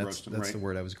roast them. That's right. The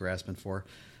word I was grasping for.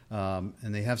 And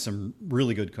they have some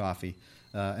really good coffee.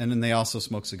 And then they also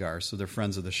smoke cigars, so they're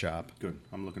friends of the shop. Good.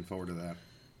 I'm looking forward to that.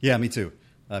 Yeah, me too.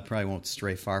 I probably won't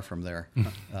stray far from there.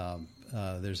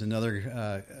 There's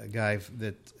another guy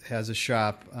that has a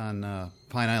shop on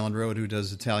Pine Island Road who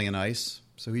does Italian ice,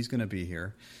 so he's going to be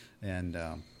here. And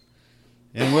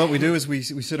And what we do is we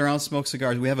sit around and smoke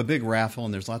cigars. We have a big raffle,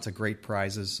 and there's lots of great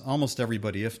prizes. Almost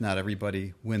everybody, if not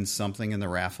everybody, wins something in the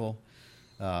raffle.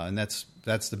 And that's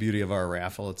the beauty of our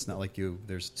raffle. It's not like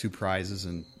there's 2 prizes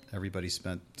and everybody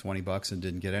spent $20 and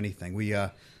didn't get anything. We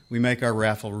make our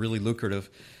raffle really lucrative,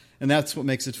 and that's what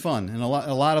makes it fun. And a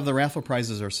lot of the raffle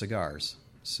prizes are cigars.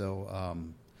 So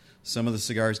some of the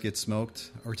cigars get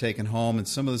smoked or taken home, and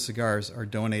some of the cigars are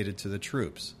donated to the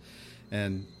troops.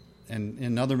 And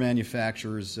other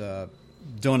manufacturers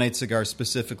donate cigars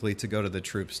specifically to go to the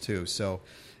troops too. So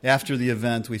after the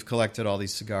event, we've collected all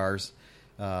these cigars.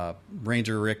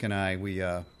 Ranger Rick and I, we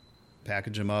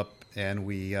package them up and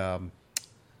we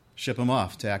ship them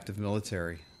off to active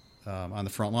military on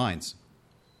the front lines.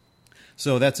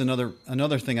 So that's another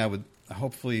thing I would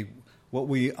hopefully, what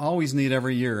we always need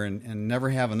every year and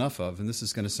never have enough of, and this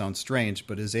is going to sound strange,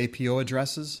 but is APO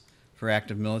addresses for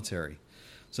active military.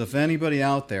 So if anybody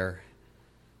out there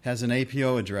has an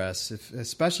APO address,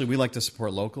 especially we like to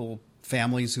support local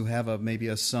families who have maybe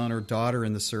a son or daughter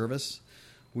in the service,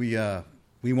 we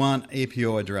want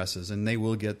APO addresses, and they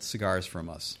will get cigars from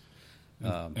us.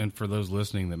 And for those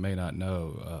listening that may not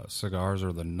know, cigars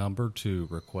are the number 2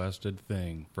 requested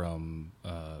thing from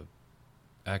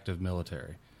active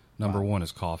military. Number 1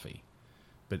 is coffee,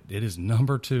 but it is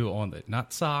number 2 on the,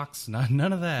 not socks,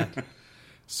 none of that.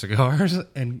 Cigars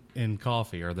and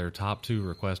coffee are their top 2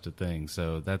 requested things,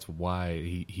 so that's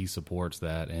why he supports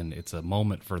that, and it's a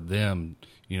moment for them,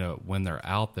 when they're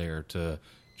out there to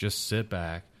just sit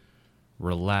back,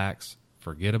 relax,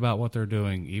 forget about what they're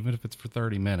doing, even if it's for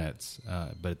 30 minutes.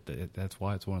 But that's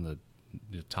why it's one of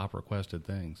the top requested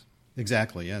things.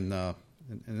 Exactly, and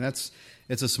it's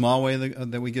a small way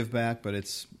that we give back, but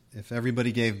if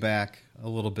everybody gave back a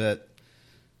little bit,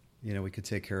 we could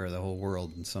take care of the whole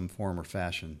world in some form or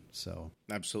fashion. So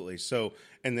absolutely. So,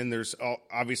 and then there's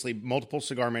obviously multiple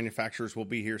cigar manufacturers will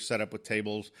be here set up with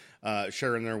tables,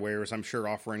 sharing their wares. I'm sure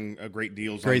offering great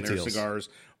deals on their cigars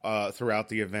throughout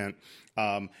the event.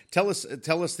 Tell us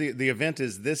the event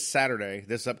is this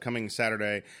upcoming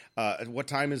Saturday. What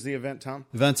time is the event, Tom?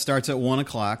 The event starts at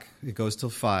 1:00. It goes till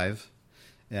 5,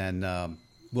 and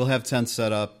we'll have tents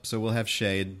set up, so we'll have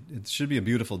shade. It should be a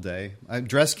beautiful day.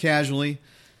 Dress casually.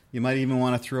 You might even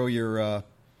want to throw your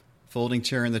folding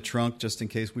chair in the trunk just in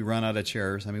case we run out of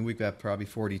chairs. I mean, we've got probably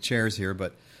 40 chairs here,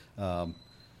 but it'll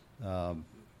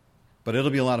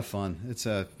be a lot of fun. It's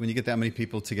when you get that many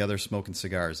people together smoking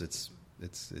cigars, it's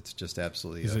just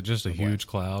absolutely. Is it just a huge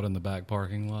cloud in the back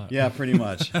parking lot? Yeah, pretty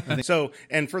much. So,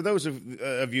 and for those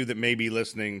of you that may be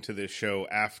listening to this show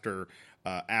after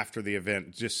the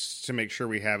event, just to make sure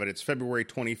we have it, it's February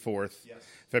 24th. Yes.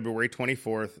 February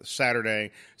 24th, Saturday.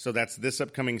 So that's this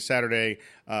upcoming Saturday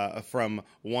from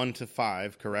 1 to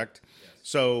 5, correct? Yes.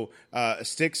 So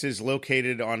Sticks is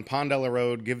located on Pondella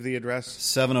Road. Give the address.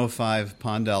 705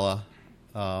 Pondella.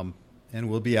 And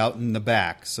we'll be out in the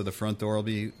back. So the front door will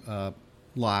be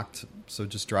locked. So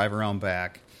just drive around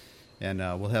back. And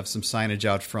we'll have some signage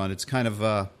out front. It's kind of...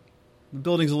 the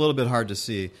building's a little bit hard to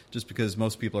see just because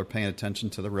most people are paying attention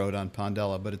to the road on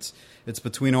Pondella. But it's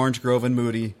between Orange Grove and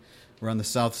Moody. We're on the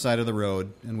south side of the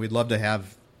road, and we'd love to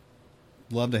have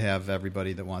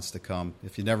everybody that wants to come.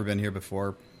 If you've never been here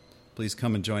before, please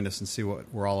come and join us and see what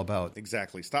we're all about.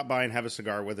 Exactly. Stop by and have a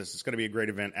cigar with us. It's going to be a great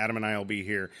event. Adam and I will be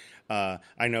here.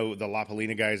 I know the La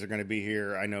Polina guys are going to be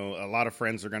here. I know a lot of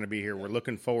friends are going to be here. We're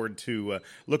looking forward to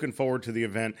the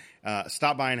event.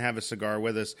 Stop by and have a cigar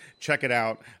with us. Check it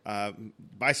out.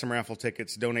 Buy some raffle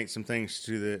tickets. Donate some things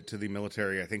to the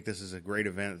military. I think this is a great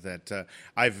event that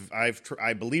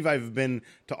I believe I've been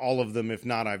to all of them. If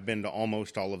not, I've been to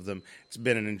almost all of them. It's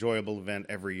been an enjoyable event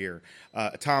every year.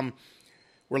 Tom,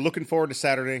 we're looking forward to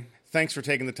Saturday. Thanks for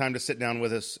taking the time to sit down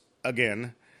with us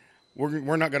again.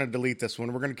 We're not going to delete this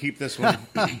one. We're going to keep this one.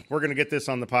 We're going to get this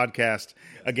on the podcast.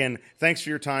 Again, thanks for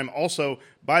your time. Also,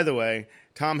 by the way,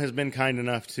 Tom has been kind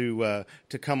enough to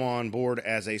come on board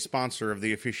as a sponsor of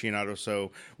the Aficionado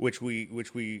Show, which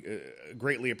we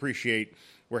greatly appreciate.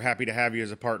 We're happy to have you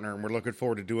as a partner, and we're looking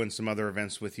forward to doing some other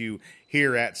events with you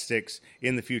here at Sticks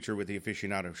in the future with the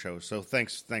Aficionado Show. So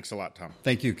thanks a lot, Tom.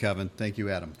 Thank you, Kevin. Thank you,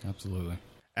 Adam. Absolutely.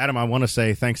 Adam, I want to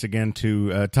say thanks again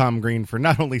to Tom Green for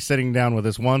not only sitting down with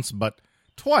us once, but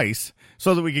twice,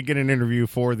 so that we could get an interview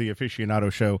for the Aficionado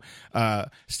Show.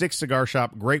 Sticks Cigar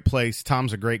Shop, great place.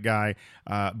 Tom's a great guy.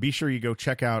 Be sure you go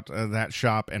check out that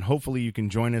shop, and hopefully you can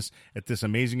join us at this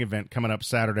amazing event coming up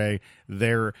Saturday,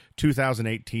 their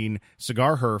 2018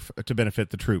 Cigar Herf to benefit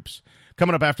the troops.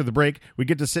 Coming up after the break, we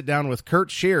get to sit down with Kurt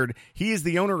Sheard. He is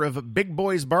the owner of Big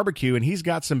Boys Barbecue, and he's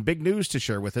got some big news to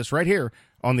share with us right here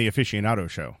on the Aficionado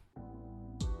Show.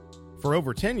 For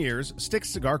over 10 years, Styx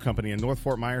Cigar Company in North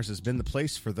Fort Myers has been the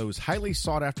place for those highly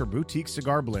sought-after boutique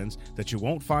cigar blends that you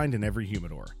won't find in every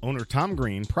humidor. Owner Tom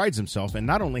Green prides himself in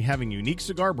not only having unique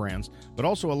cigar brands, but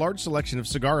also a large selection of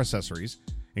cigar accessories,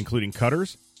 including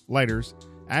cutters, lighters,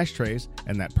 ashtrays,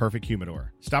 and that perfect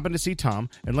humidor. Stop in to see Tom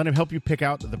and let him help you pick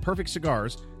out the perfect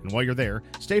cigars, and while you're there,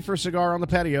 stay for a cigar on the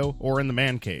patio or in the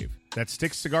man cave. That's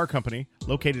Styx Cigar Company,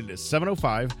 located at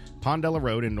 705 Pondella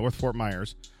Road in North Fort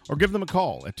Myers, or give them a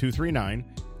call at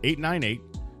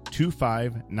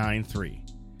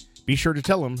 239-898-2593. Be sure to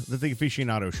tell them that the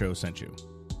Aficionado Show sent you.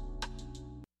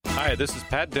 Hi, this is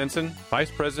Pat Denson,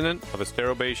 Vice President of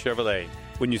Estero Bay Chevrolet.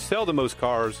 When you sell the most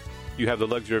cars, you have the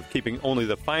luxury of keeping only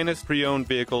the finest pre-owned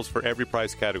vehicles for every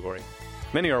price category.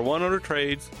 Many are one-owner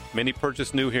trades, many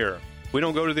purchase new here. We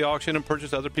don't go to the auction and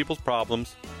purchase other people's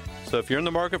problems. So if you're in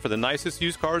the market for the nicest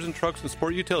used cars and trucks and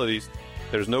sport utilities,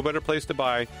 there's no better place to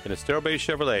buy than Estero Bay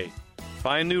Chevrolet.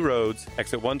 Find new roads,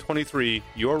 exit 123,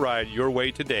 your ride, your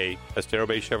way today,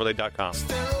 esterobaychevrolet.com.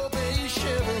 Estero Bay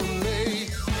Chevrolet.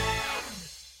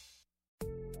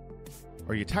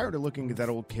 Are you tired of looking at that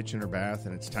old kitchen or bath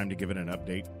and it's time to give it an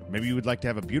update? Maybe you would like to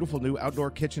have a beautiful new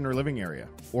outdoor kitchen or living area.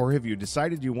 Or have you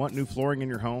decided you want new flooring in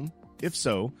your home? If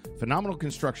so, Phenomenal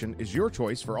Construction is your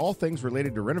choice for all things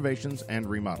related to renovations and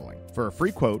remodeling. For a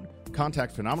free quote,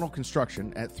 contact Phenomenal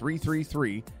Construction at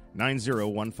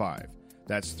 333-9015.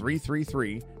 That's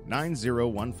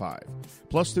 333-9015.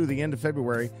 Plus, through the end of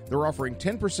February, they're offering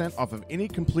 10% off of any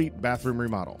complete bathroom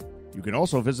remodel. You can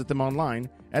also visit them online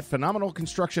at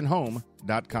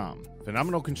phenomenalconstructionhome.com.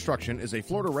 Phenomenal Construction is a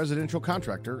Florida residential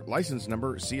contractor, license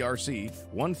number CRC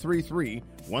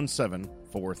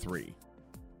 1331743.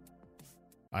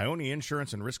 Ione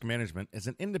Insurance and Risk Management is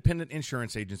an independent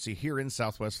insurance agency here in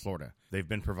Southwest Florida. They've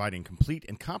been providing complete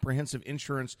and comprehensive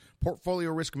insurance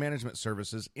portfolio risk management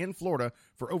services in Florida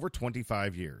for over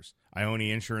 25 years.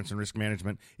 Ione Insurance and Risk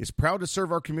Management is proud to serve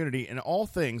our community in all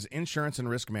things insurance and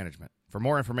risk management. For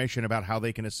more information about how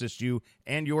they can assist you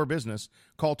and your business,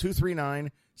 call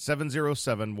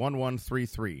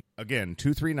 239-707-1133. Again,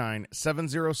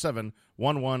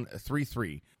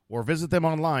 239-707-1133. Or visit them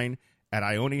online at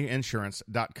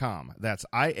IoneInsurance.com. That's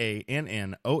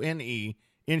IANNONE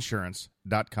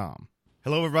Insurance.com.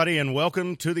 Hello, everybody, and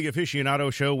welcome to the Aficionado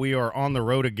Show. We are on the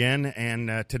road again,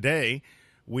 and today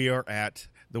we are at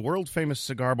the world-famous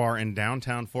cigar bar in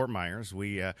downtown Fort Myers.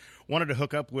 We wanted to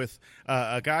hook up with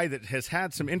a guy that has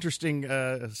had some interesting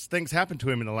things happen to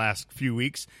him in the last few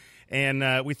weeks. And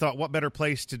we thought, what better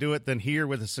place to do it than here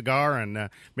with a cigar and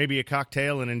maybe a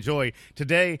cocktail and enjoy.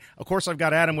 Today, of course, I've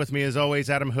got Adam with me, as always,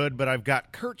 Adam Hood, but I've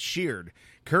got Kurt Sheard.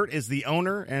 Kurt is the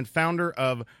owner and founder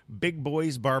of Big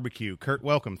Boys Barbecue. Kurt,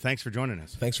 welcome. Thanks for joining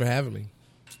us. Thanks for having me.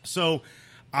 So,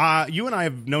 you and I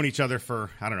have known each other for,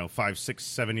 5, 6,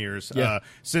 7 years. Yeah.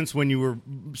 Since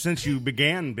you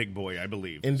began Big Boy, I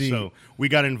believe. Indeed. So we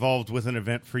got involved with an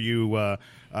event for you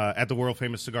at the world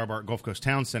famous cigar bar at Gulf Coast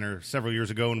Town Center several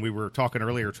years ago, and we were talking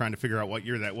earlier trying to figure out what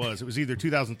year that was. It was either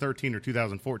 2013 or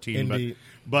 2014. Indeed.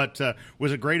 But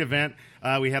was a great event.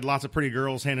 We had lots of pretty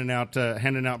girls handing out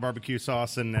barbecue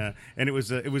sauce, and it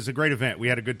was a great event. We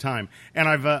had a good time,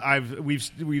 and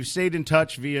we've stayed in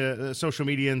touch via social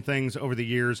media and things over the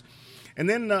years. And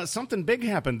then something big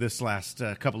happened this last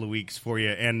couple of weeks for you,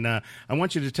 and I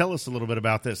want you to tell us a little bit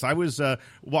about this. I was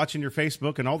watching your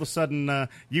Facebook, and all of a sudden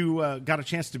you got a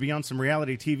chance to be on some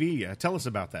reality TV. Tell us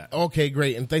about that. Okay,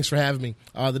 great, and thanks for having me.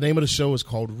 The name of the show is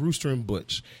called Rooster and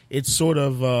Butch. It's sort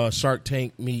of Shark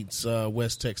Tank meets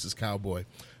West Texas Cowboy,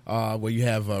 where you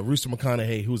have Rooster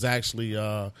McConaughey, who's actually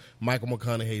Michael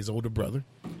McConaughey's older brother,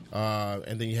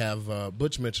 and then you have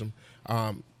Butch Mitchum,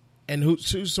 and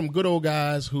who's some good old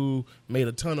guys who made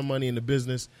a ton of money in the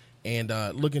business and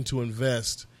looking to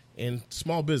invest in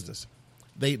small business.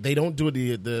 They don't do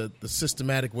it the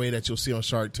systematic way that you'll see on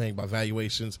Shark Tank by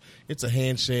valuations. It's a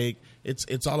handshake.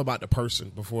 It's all about the person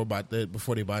before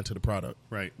they buy into the product.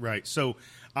 Right. So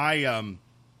I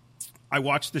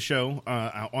watched the show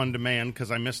on demand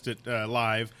because I missed it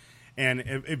live,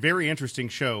 and a very interesting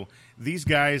show. These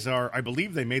guys I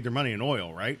believe they made their money in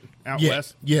oil, right? Out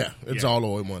west? Yeah, it's all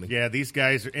oil money. Yeah, these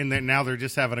guys, and now they're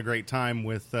just having a great time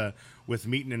with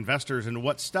meeting investors. And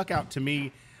what stuck out to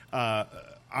me,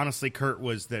 honestly, Kurt,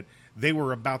 was that they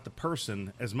were about the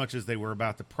person as much as they were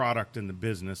about the product and the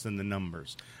business and the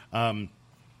numbers.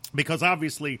 Because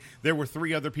obviously there were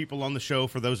 3 other people on the show,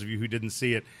 for those of you who didn't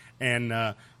see it, and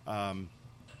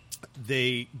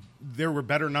there were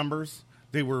better numbers.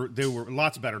 There were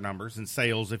lots of better numbers in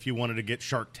sales if you wanted to get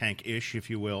Shark Tank-ish, if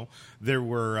you will. There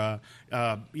were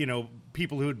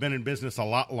people who had been in business a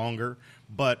lot longer,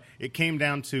 but it came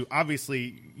down to,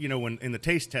 obviously, when in the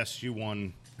taste tests you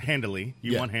won handily.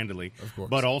 You Yeah, won handily, of course.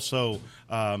 But also,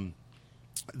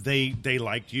 they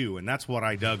liked you, and that's what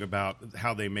I dug about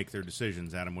how they make their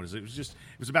decisions. Adam, it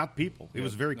was about people. It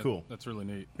was very cool. That's really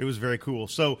neat. It was very cool.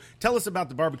 So tell us about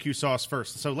the barbecue sauce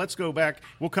first. So let's go back.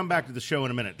 We'll come back to the show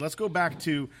in a minute. Let's go back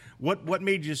to what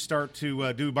made you start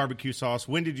to do barbecue sauce.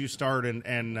 When did you start,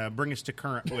 and bring us to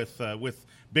current with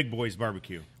Big Boys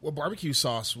Barbecue? Well, barbecue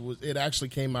sauce, it actually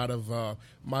came out of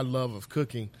my love of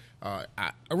cooking.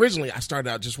 Originally, I started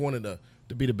out just wanting to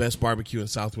be the best barbecue in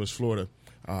Southwest Florida.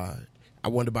 I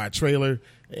wanted to buy a trailer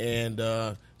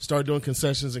and start doing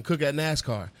concessions and cook at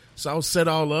NASCAR. So I was set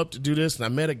all up to do this, and I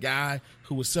met a guy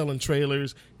who was selling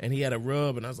trailers, and he had a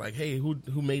rub, and I was like, hey,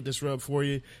 who made this rub for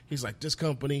you? He's like, this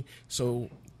company. So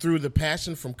through the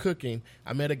passion from cooking,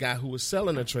 I met a guy who was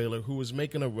selling a trailer, who was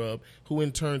making a rub, who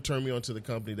in turn turned me on to the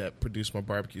company that produced my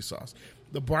barbecue sauce.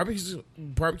 The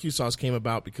barbecue sauce came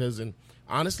about because,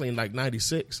 honestly, in like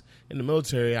 96, in the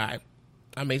military, I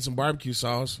made some barbecue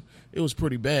sauce. It was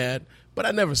pretty bad, but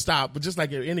I never stopped. But just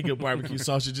like any good barbecue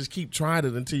sauce, you just keep trying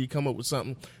it until you come up with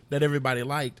something that everybody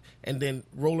liked. And then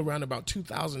roll around about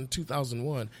 2000,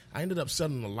 2001, I ended up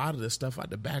selling a lot of this stuff out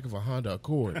the back of a Honda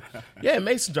Accord. Yeah,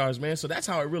 mason jars, man. So that's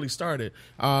how it really started.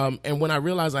 And when I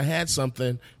realized I had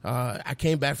something, I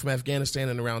came back from Afghanistan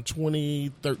in around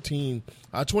 2013.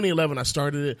 2011, I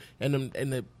started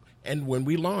it, and when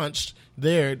we launched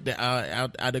there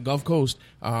out at the Gulf Coast,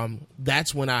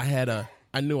 that's when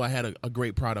I knew I had a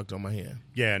great product on my hand.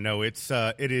 Yeah, no, it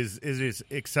is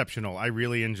exceptional. I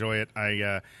really enjoy it.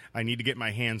 I need to get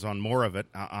my hands on more of it.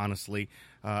 Honestly,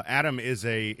 Adam is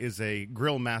a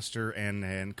grill master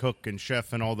and cook and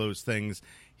chef and all those things.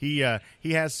 He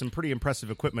has some pretty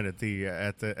impressive equipment at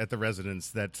the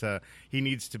residence that he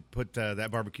needs to put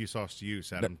that barbecue sauce to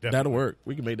use. Adam, that'll work.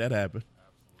 We can make that happen.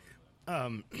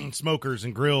 Smokers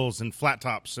and grills and flat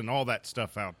tops and all that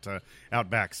stuff out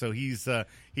back. So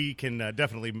he can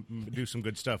definitely do some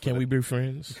good stuff. Can we be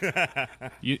friends?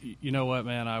 You know what,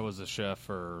 man? I was a chef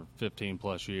for 15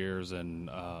 plus years, and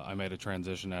I made a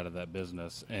transition out of that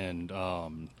business, and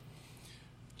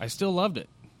I still loved it.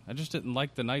 I just didn't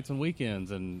like the nights and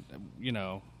weekends, and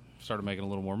started making a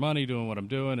little more money doing what I'm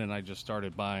doing, and I just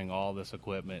started buying all this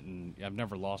equipment, and I've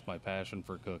never lost my passion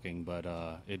for cooking, but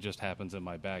it just happens in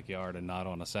my backyard and not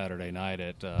on a Saturday night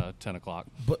at 10 o'clock.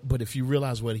 But if you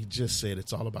realize what he just said,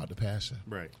 it's all about the passion.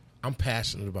 Right. I'm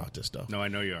passionate about this stuff. No, I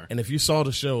know you are. And if you saw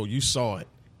the show, you saw it.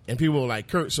 And people were like,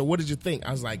 Kurt, so what did you think?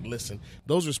 I was like, listen,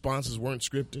 those responses weren't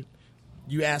scripted.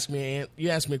 You ask me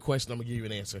a question, I'm going to give you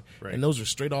an answer. Right. And those are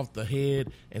straight off the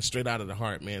head and straight out of the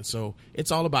heart, man. So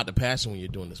it's all about the passion when you're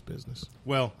doing this business.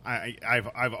 Well,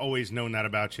 I've always known that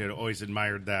about you. I've always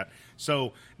admired that.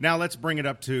 So now let's bring it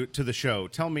up to the show.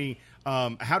 Tell me,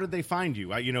 how did they find you?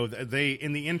 They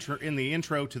in the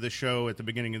intro to the show, at the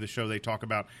beginning of the show, they talk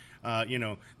about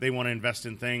they want to invest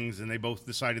in things, and they both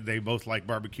decided they both like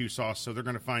barbecue sauce, so they're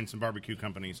going to find some barbecue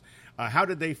companies. How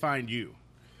did they find you?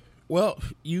 Well,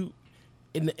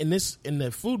 in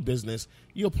the food business,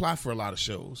 you apply for a lot of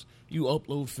shows. You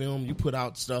upload film, you put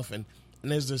out stuff, and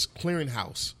there's this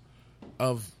clearinghouse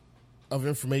of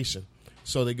information.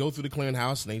 So they go through the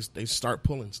clearinghouse and they start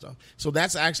pulling stuff. So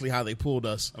that's actually how they pulled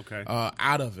us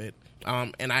out of it.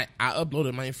 And I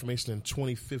uploaded my information in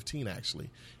 2015. Actually,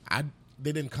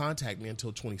 they didn't contact me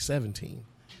until 2017.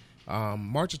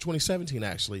 March of 2017,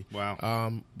 actually.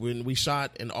 Wow. When we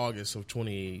shot in August of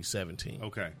 2017.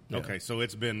 Okay. Yeah. Okay. So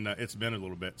it's been a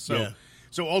little bit. So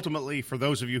ultimately, for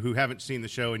those of you who haven't seen the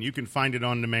show, and you can find it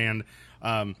on demand,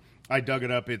 I dug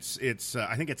it up. It's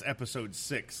I think it's episode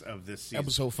 6 of this season.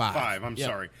 Episode 5. I'm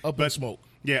sorry. Up in Smoke.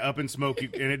 Yeah, Up in Smoke,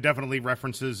 and it definitely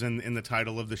references in the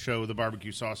title of the show the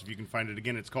barbecue sauce. If you can find it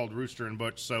again, it's called Rooster and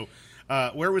Butch. So,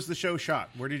 where was the show shot?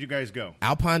 Where did you guys go?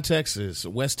 Alpine, Texas,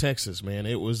 West Texas. Man,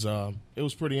 it was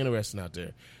pretty interesting out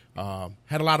there.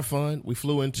 Had a lot of fun. We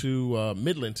flew into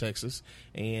Midland, Texas,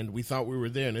 and we thought we were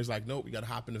there. And it was like, nope, we got to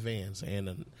hop in the vans. And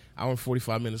an hour and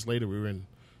 45 minutes later, we were in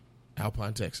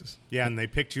Alpine, Texas. Yeah, and they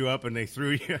picked you up and they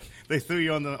threw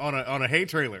you on a hay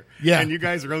trailer. Yeah, and you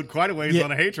guys rode quite a ways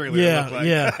on a hay trailer.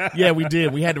 Yeah, we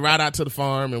did. We had to ride out to the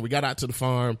farm, and we got out to the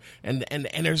farm, and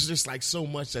there's just like so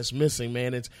much that's missing,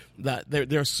 man. It's that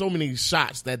there are so many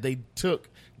shots that they took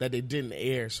that they didn't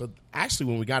air. So actually,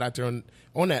 when we got out there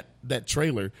on that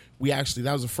trailer,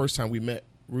 that was the first time we met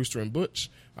Rooster and Butch.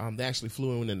 They actually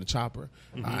flew in the chopper,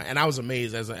 and I was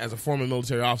amazed as a former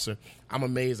military officer. I'm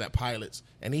amazed at pilots,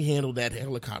 and he handled that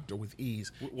helicopter with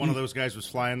ease. One of those guys was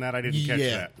flying that. I didn't catch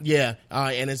that. Yeah,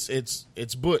 and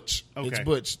it's Butch. Okay. It's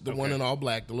Butch, the one in all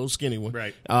black, the little skinny one.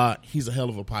 Right. He's a hell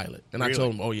of a pilot, and Really? I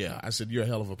told him, "Oh yeah," I said, "You're a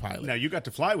hell of a pilot." Now you got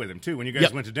to fly with him too when you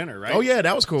guys went to dinner, right? Oh yeah,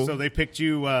 that was cool. So they picked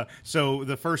you. So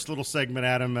the first little segment,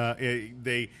 Adam,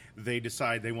 they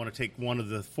decide they want to take one of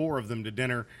the four of them to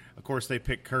dinner. Of course, they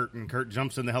pick Kurt, and Kurt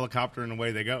jumps in the helicopter, and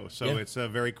away they go. So it's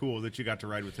very cool that you got to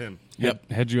ride with him.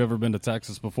 Yep. Had you ever been to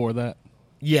Texas before that?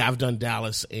 Yeah, I've done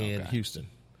Dallas and Houston,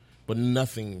 but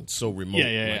nothing so remote.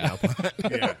 Yeah.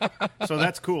 Yeah. So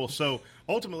that's cool. So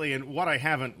ultimately, and what I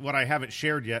haven't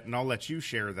shared yet, and I'll let you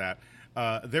share that.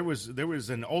 There was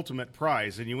an ultimate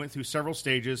prize, and you went through several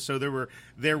stages. So there were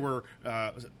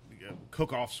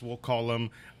cook-offs, we'll call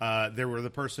them. There were the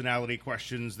personality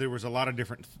questions. There was a lot of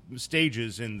different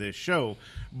stages in this show.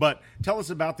 But tell us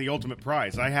about the ultimate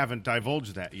prize. I haven't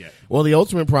divulged that yet. Well, the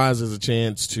ultimate prize is a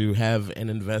chance to have an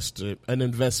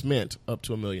investment up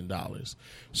to $1 million.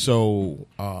 So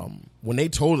when they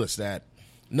told us that,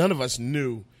 none of us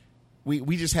knew.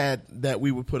 We just had that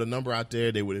we would put a number out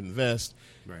there, they would invest.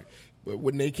 Right. But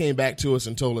when they came back to us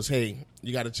and told us, "Hey,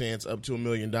 you got a chance up to $1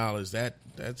 million,"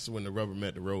 that's when the rubber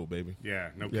met the road, baby.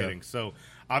 Yeah, no kidding. So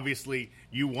obviously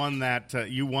you won that.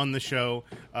 You won the show.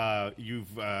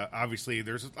 You've obviously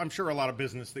I'm sure a lot of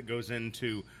business that goes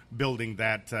into building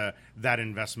that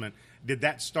investment. Did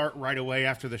that start right away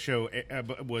after the show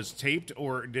was taped,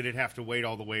 or did it have to wait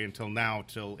all the way until now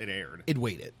till it aired? It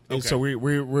waited. Okay. And so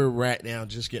we're right now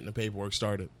just getting the paperwork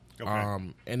started.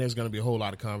 Okay. And there's going to be a whole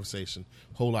lot of conversation,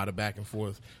 whole lot of back and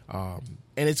forth,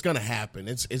 and it's going to happen.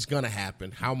 It's going to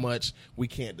happen. How much we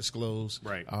can't disclose,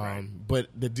 right? But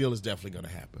the deal is definitely going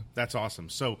to happen. That's awesome.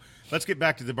 So let's get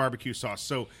back to the barbecue sauce.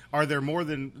 So there's more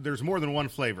than one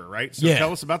flavor, right? So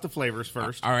tell us about the flavors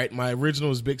first. All right, my original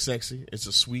is Big Sexy. It's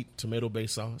a sweet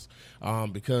tomato-based sauce.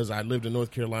 Because I lived in North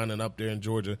Carolina and up there in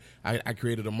Georgia, I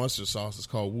created a mustard sauce. It's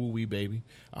called Woo Wee Baby.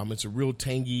 It's a real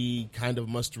tangy, kind of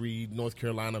mustardy, North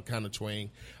Carolina kind of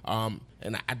twang.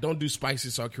 And I don't do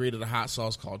spicy, so I created a hot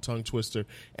sauce called Tongue Twister.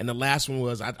 And the last one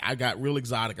was I got real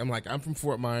exotic. I'm from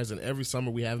Fort Myers, and every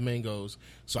summer we have mangoes.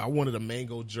 So I wanted a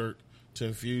mango jerk to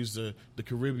infuse the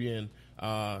Caribbean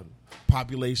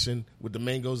population with the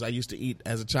mangoes I used to eat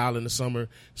as a child in the summer.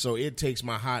 So it takes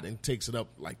my hot and takes it up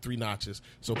like 3 notches.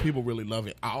 So people really love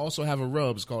it. I also have a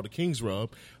rub. It's called the King's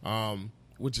Rub,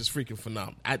 which is freaking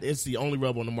phenomenal. It's the only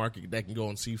rub on the market that can go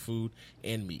on seafood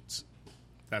and meats.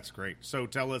 That's great. So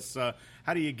tell us,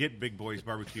 how do you get Big Boys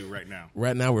Barbecue right now?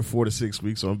 Right now we're 4 to 6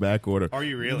 weeks on back order. Are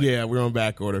you really? Yeah, we're on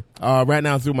back order. Right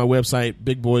now through my website,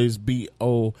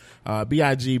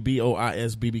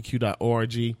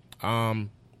 bigboysbbq.org.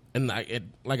 And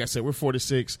like I said, we're 4 to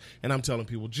 6, and I'm telling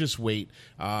people, just wait.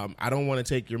 I don't want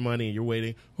to take your money and you're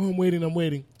waiting. Oh, I'm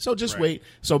waiting. So just wait.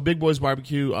 So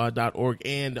bigboysbbq.org,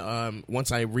 and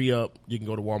once I re-up, you can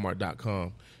go to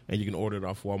walmart.com, and you can order it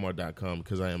off walmart.com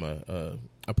because I am a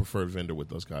preferred vendor with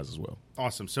those guys as well.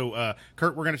 Awesome. So,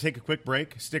 Kurt, we're going to take a quick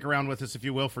break. Stick around with us, if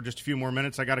you will, for just a few more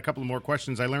minutes. I got a couple of more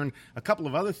questions. I learned a couple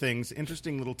of other things,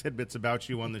 interesting little tidbits about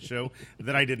you on the show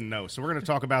that I didn't know. So we're going to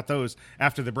talk about those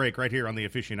after the break right here on the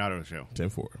Aficionado Show.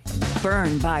 10-4.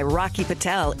 Burn by Rocky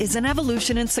Patel is an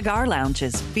evolution in cigar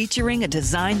lounges featuring a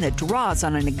design that draws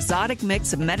on an exotic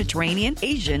mix of Mediterranean,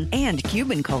 Asian, and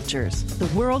Cuban cultures.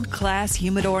 The world-class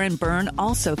humidor in Burn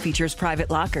also features private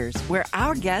lockers where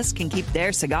our guests can keep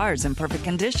their cigars in perfect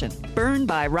condition. Burn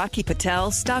by Rocky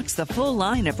Patel stocks the full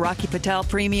line of Rocky Patel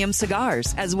premium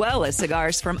cigars, as well as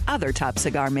cigars from other top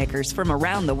cigar makers from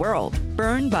around the world.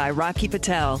 Burn by Rocky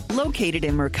Patel, located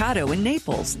in Mercado in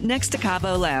Naples, next to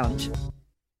Cabo Lounge.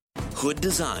 Hood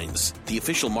Designs, the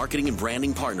official marketing and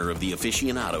branding partner of the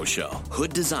Aficionado Show.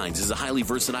 Hood Designs is a highly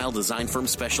versatile design firm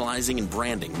specializing in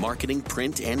branding, marketing,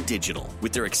 print, and digital.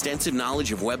 With their extensive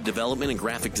knowledge of web development and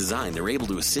graphic design, they're able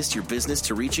to assist your business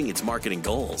to reaching its marketing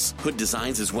goals. Hood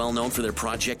Designs is well known for their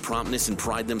project promptness and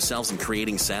pride themselves in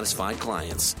creating satisfied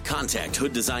clients. Contact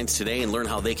Hood Designs today and learn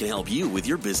how they can help you with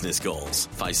your business goals.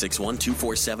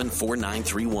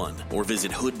 561-247-4931 or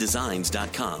visit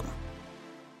hooddesigns.com.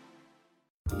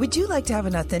 Would you like to have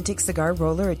an authentic cigar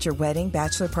roller at your wedding,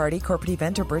 bachelor party, corporate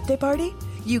event, or birthday party?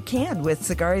 You can with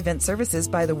Cigar Event Services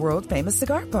by the world-famous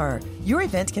Cigar Bar. Your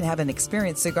event can have an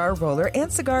experienced cigar roller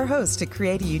and cigar host to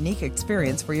create a unique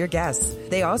experience for your guests.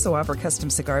 They also offer custom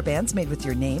cigar bands made with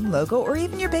your name, logo, or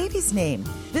even your baby's name.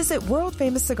 Visit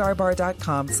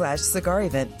worldfamouscigarbar.com/cigar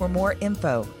event for more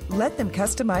info. Let them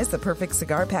customize the perfect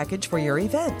cigar package for your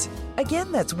event.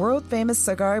 Again, that's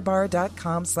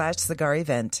worldfamouscigarbar.com/cigar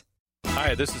event.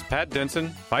 Hi, this is Pat Denson,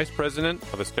 Vice President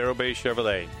of Estero Bay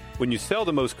Chevrolet. When you sell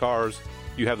the most cars,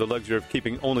 you have the luxury of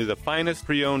keeping only the finest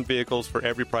pre-owned vehicles for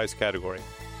every price category.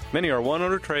 Many are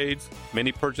one-owner trades,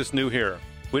 many purchase new here.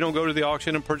 We don't go to the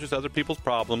auction and purchase other people's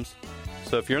problems.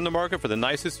 So if you're in the market for the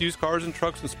nicest used cars and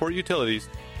trucks and sport utilities,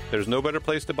 there's no better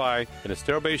place to buy than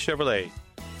Estero Bay Chevrolet.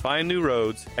 Find new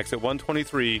roads, exit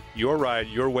 123, your ride,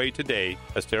 your way today,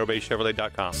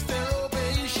 EsteroBayChevrolet.com. Estero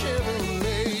Bay Chevrolet.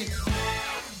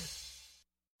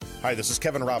 Hi, this is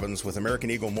Kevin Robbins with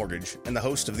American Eagle Mortgage and the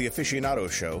host of The Aficionado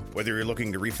Show. Whether you're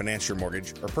looking to refinance your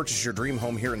mortgage or purchase your dream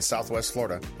home here in Southwest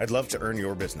Florida, I'd love to earn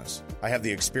your business. I have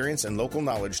the experience and local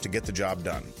knowledge to get the job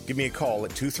done. Give me a call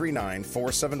at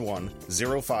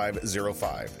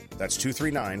 239-471-0505. That's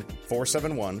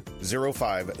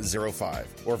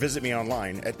 239-471-0505. Or visit me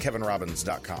online at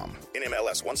kevinrobbins.com.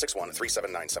 NMLS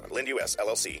 1613797. Lind US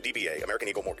LLC. DBA American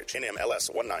Eagle Mortgage.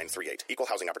 NMLS 1938. Equal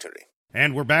Housing Opportunity.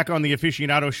 And we're back on the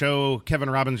Aficionado Show. Kevin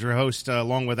Robbins, your host,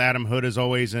 along with Adam Hood, as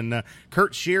always, and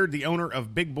Kurt Sheard, the owner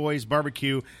of Big Boys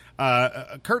Barbecue.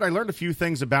 Kurt, I learned a few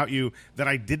things about you that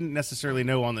I didn't necessarily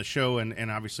know on the show, and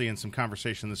obviously in some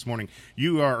conversation this morning.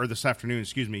 This afternoon,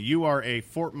 excuse me. You are a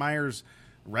Fort Myers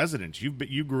resident.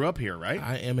 You grew up here, right?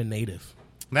 I am a native.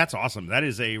 That's awesome. That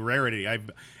is a rarity.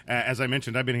 As I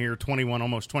mentioned, I've been here 21,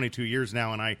 almost 22 years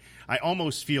now, and I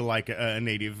almost feel like a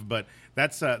native, but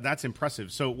that's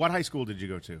impressive. So what high school did you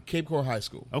go to? Cape Coral High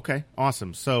School. Okay,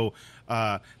 awesome. So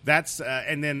that's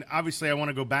and then obviously I want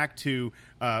to go back to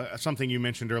something you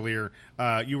mentioned earlier.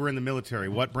 You were in the military.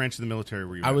 What branch of the military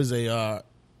were you in? I was a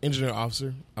engineer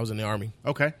officer. I was in the Army.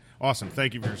 Okay. Awesome.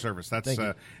 Thank you for your service.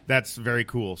 That's very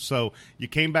cool. So you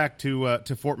came back to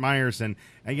Fort Myers, and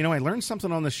I learned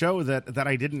something on the show that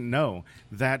I didn't know,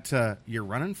 that you're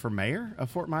running for mayor of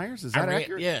Fort Myers. Is that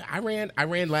accurate? Yeah, I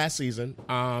ran last season.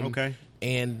 Okay.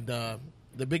 And the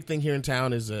big thing here in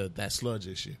town is that sludge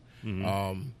issue.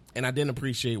 Mm-hmm. And I didn't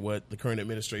appreciate what the current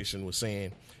administration was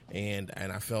saying, and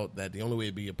I felt that the only way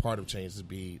to be a part of change is to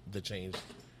be the change.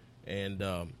 And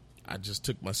I just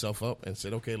took myself up and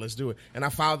said, okay, let's do it. And I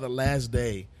filed the last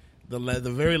day, the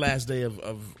very last day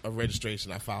of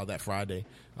registration. I filed that Friday.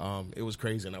 It was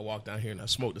crazy. And I walked down here and I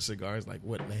smoked a cigar. It's like,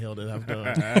 what in the hell did I have done?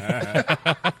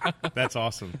 That's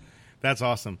awesome. That's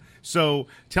awesome. So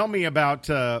tell me about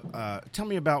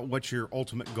what your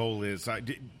ultimate goal is.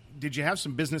 Did you have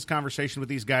some business conversation with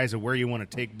these guys of where you want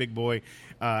to take Big Boy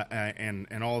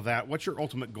and all of that? What's your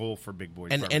ultimate goal for Big Boy?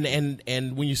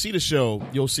 And when you see the show,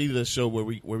 you'll see the show where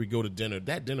we go to dinner.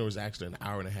 That dinner was actually an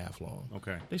hour and a half long.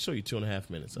 Okay. They show you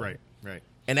 2.5 minutes of it. Right.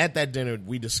 And at that dinner,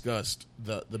 we discussed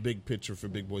the big picture for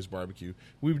Big Boys Barbecue.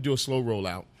 We would do a slow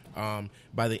rollout.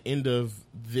 By the end of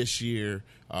this year,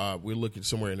 we're looking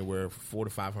somewhere anywhere 400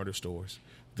 to 500 stores.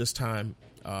 This time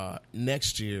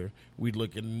next year, we'd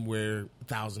look at where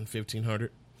 1,000,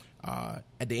 1,500.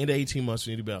 At the end of 18 months,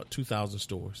 we need about 2,000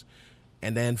 stores.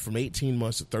 And then from 18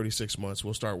 months to 36 months,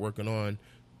 we'll start working on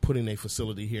putting a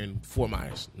facility here in Fort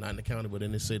Myers, not in the county, but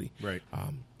in the city. Right.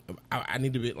 I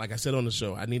need to be, like I said on the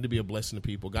show, I need to be a blessing to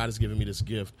people. God has given me this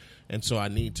gift, and so I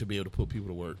need to be able to put people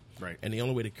to work. Right. And the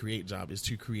only way to create jobs is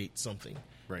to create something.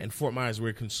 Right. And Fort Myers, we're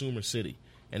a consumer city.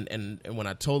 And when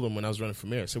I told them when I was running for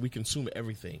mayor, I said we consume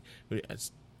everything.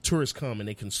 As tourists come and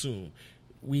they consume,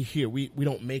 we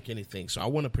don't make anything. So I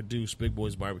want to produce Big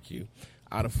Boys Barbecue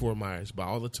out of Fort Myers, buy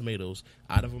all the tomatoes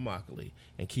out of Immokalee,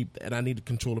 and I need to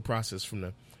control the process from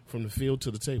the field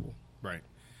to the table. Right.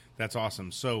 That's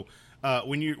awesome. So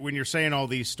when you're saying all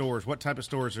these stores, what type of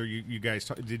stores are you guys?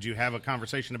 Did you have a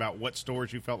conversation about what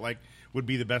stores you felt like would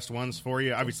be the best ones for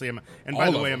you? Obviously, I'm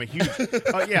a huge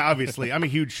obviously I'm a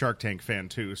huge Shark Tank fan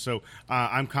too. So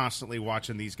I'm constantly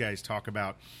watching these guys talk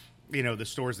about the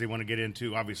stores they want to get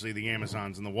into. Obviously, the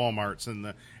Amazons and the WalMarts and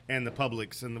the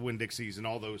Publix and the Winn-Dixies and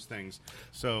all those things.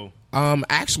 So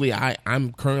actually,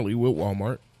 I'm currently with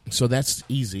Walmart. So that's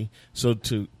easy. So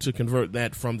to convert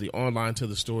that from the online to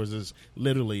the stores is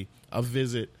literally a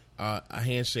visit, a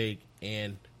handshake,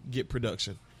 and get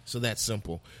production. So that's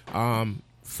simple.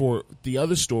 For the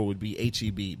other store would be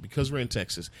H-E-B. Because we're in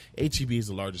Texas, H-E-B is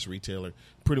the largest retailer,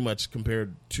 pretty much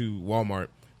compared to Walmart.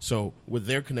 So with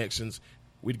their connections,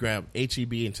 we'd grab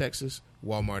H-E-B in Texas,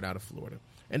 Walmart out of Florida.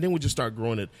 And then we just start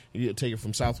growing it. You take it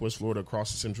from Southwest Florida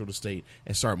across the central of the state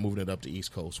and start moving it up the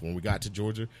East Coast. When we got to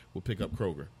Georgia, we'll pick up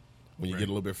Kroger. When you get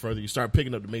a little bit further, you start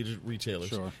picking up the major retailers.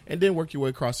 Sure. And then work your way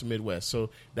across the Midwest.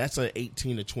 So that's an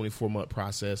 18 to 24-month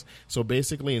process. So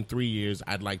basically in 3 years,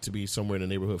 I'd like to be somewhere in the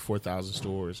neighborhood of 4,000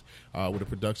 stores with a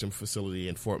production facility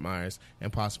in Fort Myers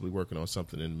and possibly working on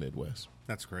something in the Midwest.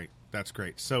 That's great.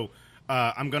 So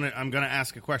I'm gonna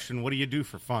ask a question. What do you do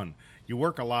for fun? you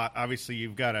work a lot. Obviously,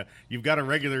 you've got a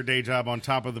regular day job on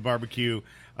top of the barbecue,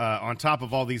 on top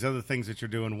of all these other things that you're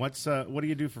doing. What do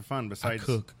you do for fun besides I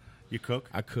cook? You cook?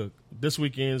 I cook. This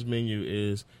weekend's menu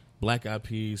is black eyed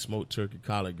peas, smoked turkey,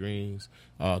 collard greens,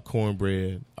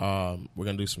 cornbread. We're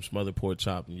gonna do some smothered pork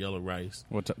chop and yellow rice.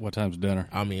 What time's dinner?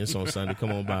 I mean, it's on Sunday.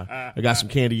 Come on by. I got some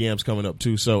candy yams coming up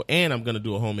too. So, and I'm gonna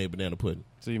do a homemade banana pudding.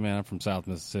 See, man, I'm from South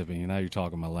Mississippi. Now you're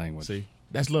talking my language. See,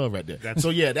 that's love right there.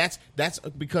 That's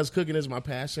because cooking is my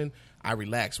passion. I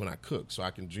relax when I cook, so I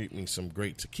can drink me some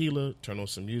great tequila, turn on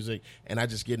some music, and I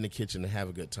just get in the kitchen and have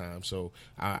a good time. So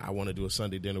I want to do a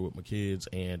Sunday dinner with my kids,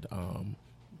 and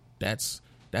that's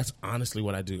honestly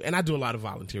what I do. And I do a lot of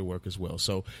volunteer work as well.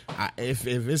 So if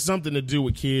it's something to do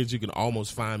with kids, you can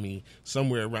almost find me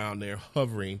somewhere around there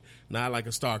hovering, not like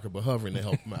a stalker, but hovering to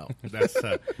help them out.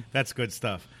 That's good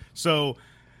stuff. So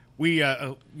we,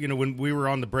 when we were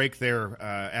on the break there,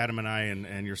 Adam and I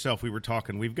and yourself, we were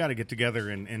talking, we've got to get together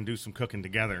and do some cooking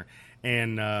together.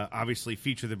 And obviously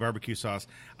feature the barbecue sauce.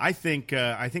 I think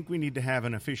we need to have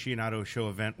an aficionado show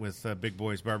event with Big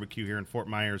Boys Barbecue here in Fort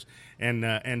Myers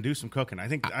and do some cooking. I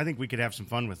think we could have some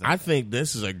fun with that. I think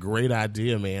this is a great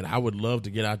idea, man. I would love to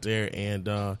get out there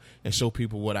and show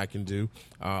people what I can do.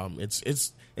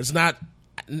 It's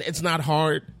not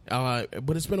hard,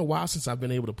 but it's been a while since I've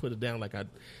been able to put it down. Like I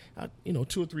 2 or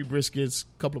 3 briskets,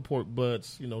 a couple of pork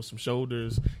butts, some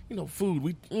shoulders,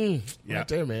 food. Right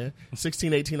there, man.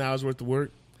 16, 18 hours worth of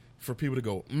work for people to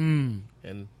go,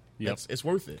 and it's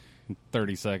worth it.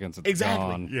 30 seconds, it's exactly.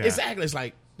 gone. Yeah. Exactly. It's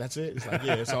like, that's it. It's like,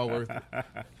 yeah, it's all worth it.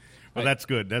 Well, that's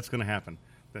good. That's going to happen.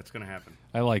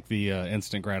 I like the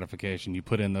instant gratification. You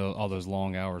put in all those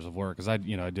long hours of work. Because I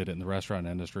did it in the restaurant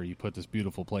industry. You put this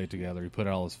beautiful plate together. You put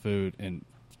all this food. And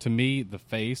to me, the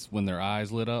face, when their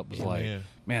eyes lit up, was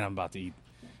man, I'm about to eat.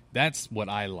 That's what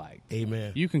I like.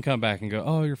 Amen. You can come back and go,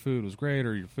 oh, your food was great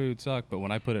or your food sucked. But when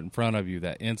I put it in front of you,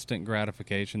 that instant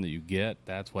gratification that you get,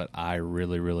 that's what I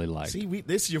really, really like. See,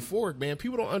 this is your fork, man.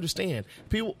 People don't understand.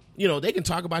 People, they can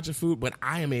talk about your food, but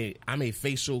I'm a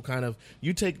facial kind of.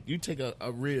 You take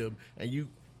a rib and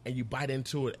you bite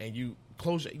into it and you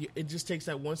close. It just takes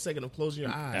that 1 second of closing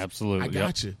your eyes. Absolutely, I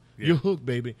got you. Yeah. You're hooked,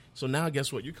 baby. So now,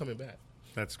 guess what? You're coming back.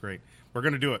 That's great. We're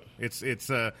going to do it.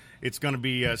 It's going to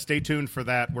be. Stay tuned for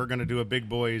that. We're going to do a Big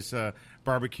Boys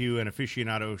barbecue and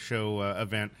aficionado show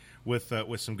event with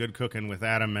some good cooking with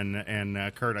Adam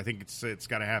and Kurt. I think it's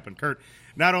got to happen. Kurt,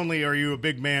 not only are you a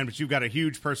big man, but you've got a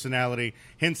huge personality.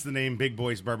 Hence the name Big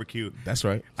Boys Barbecue. That's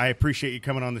right. I appreciate you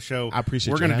coming on the show. I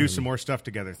appreciate. We're going to do some me. more stuff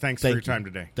together. Thanks for your time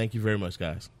today. Thank you very much,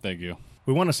 guys. Thank you.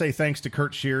 We want to say thanks to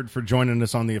Kurt Sheard for joining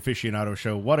us on the Aficionado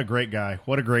Show. What a great guy.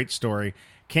 What a great story.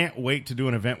 Can't wait to do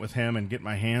an event with him and get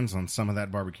my hands on some of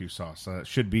that barbecue sauce.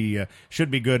 Should be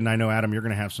good, and I know, Adam, you're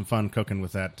going to have some fun cooking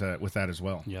with that as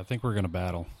well. Yeah, I think we're going to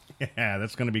battle. Yeah,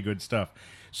 that's going to be good stuff.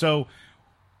 So,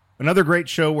 another great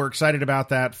show. We're excited about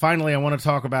that. Finally, I want to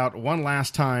talk about one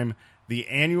last time the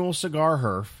annual Cigar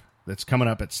Herf that's coming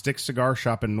up at Stick Cigar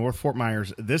Shop in North Fort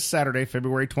Myers this Saturday,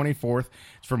 February 24th.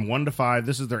 It's from 1 to 5.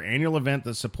 This is their annual event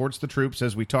that supports the troops,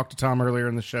 as we talked to Tom earlier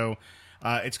in the show.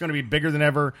 It's going to be bigger than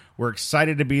ever. We're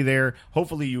excited to be there.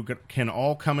 Hopefully you can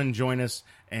all come and join us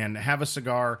and have a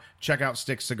cigar. Check out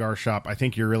Stick Cigar Shop. I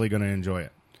think you're really going to enjoy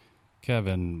it.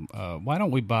 Kevin, why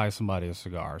don't we buy somebody a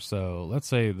cigar? So let's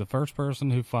say the first person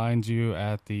who finds you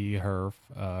at the Herf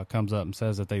comes up and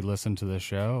says that they listen to this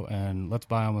show, and let's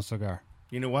buy them a cigar.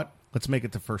 You know what? Let's make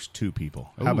it the first 2 people.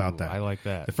 How about that? I like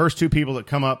that. The first 2 people that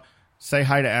come up, say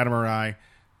hi to Adam or I,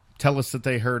 tell us that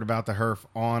they heard about the Herf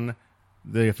on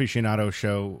the Aficionado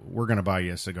Show. We're going to buy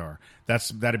you a cigar.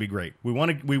 That'd be great. We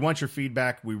want your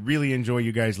feedback. We really enjoy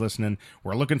you guys listening.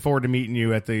 We're looking forward to meeting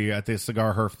you at the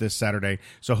Cigar Herf this Saturday.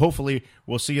 So hopefully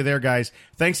we'll see you there, guys.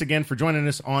 Thanks again for joining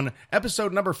us on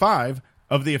episode number 5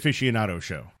 of the Aficionado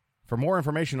Show. For more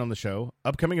information on the show,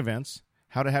 upcoming events,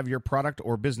 how to have your product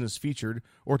or business featured,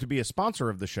 or to be a sponsor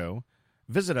of the show,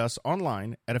 visit us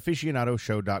online at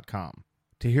aficionadoshow.com.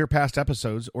 To hear past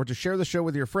episodes or to share the show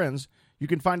with your friends, you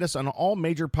can find us on all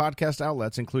major podcast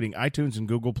outlets, including iTunes and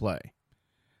Google Play.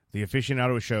 The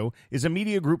Aficionado Show is a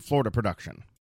Media Group Florida production.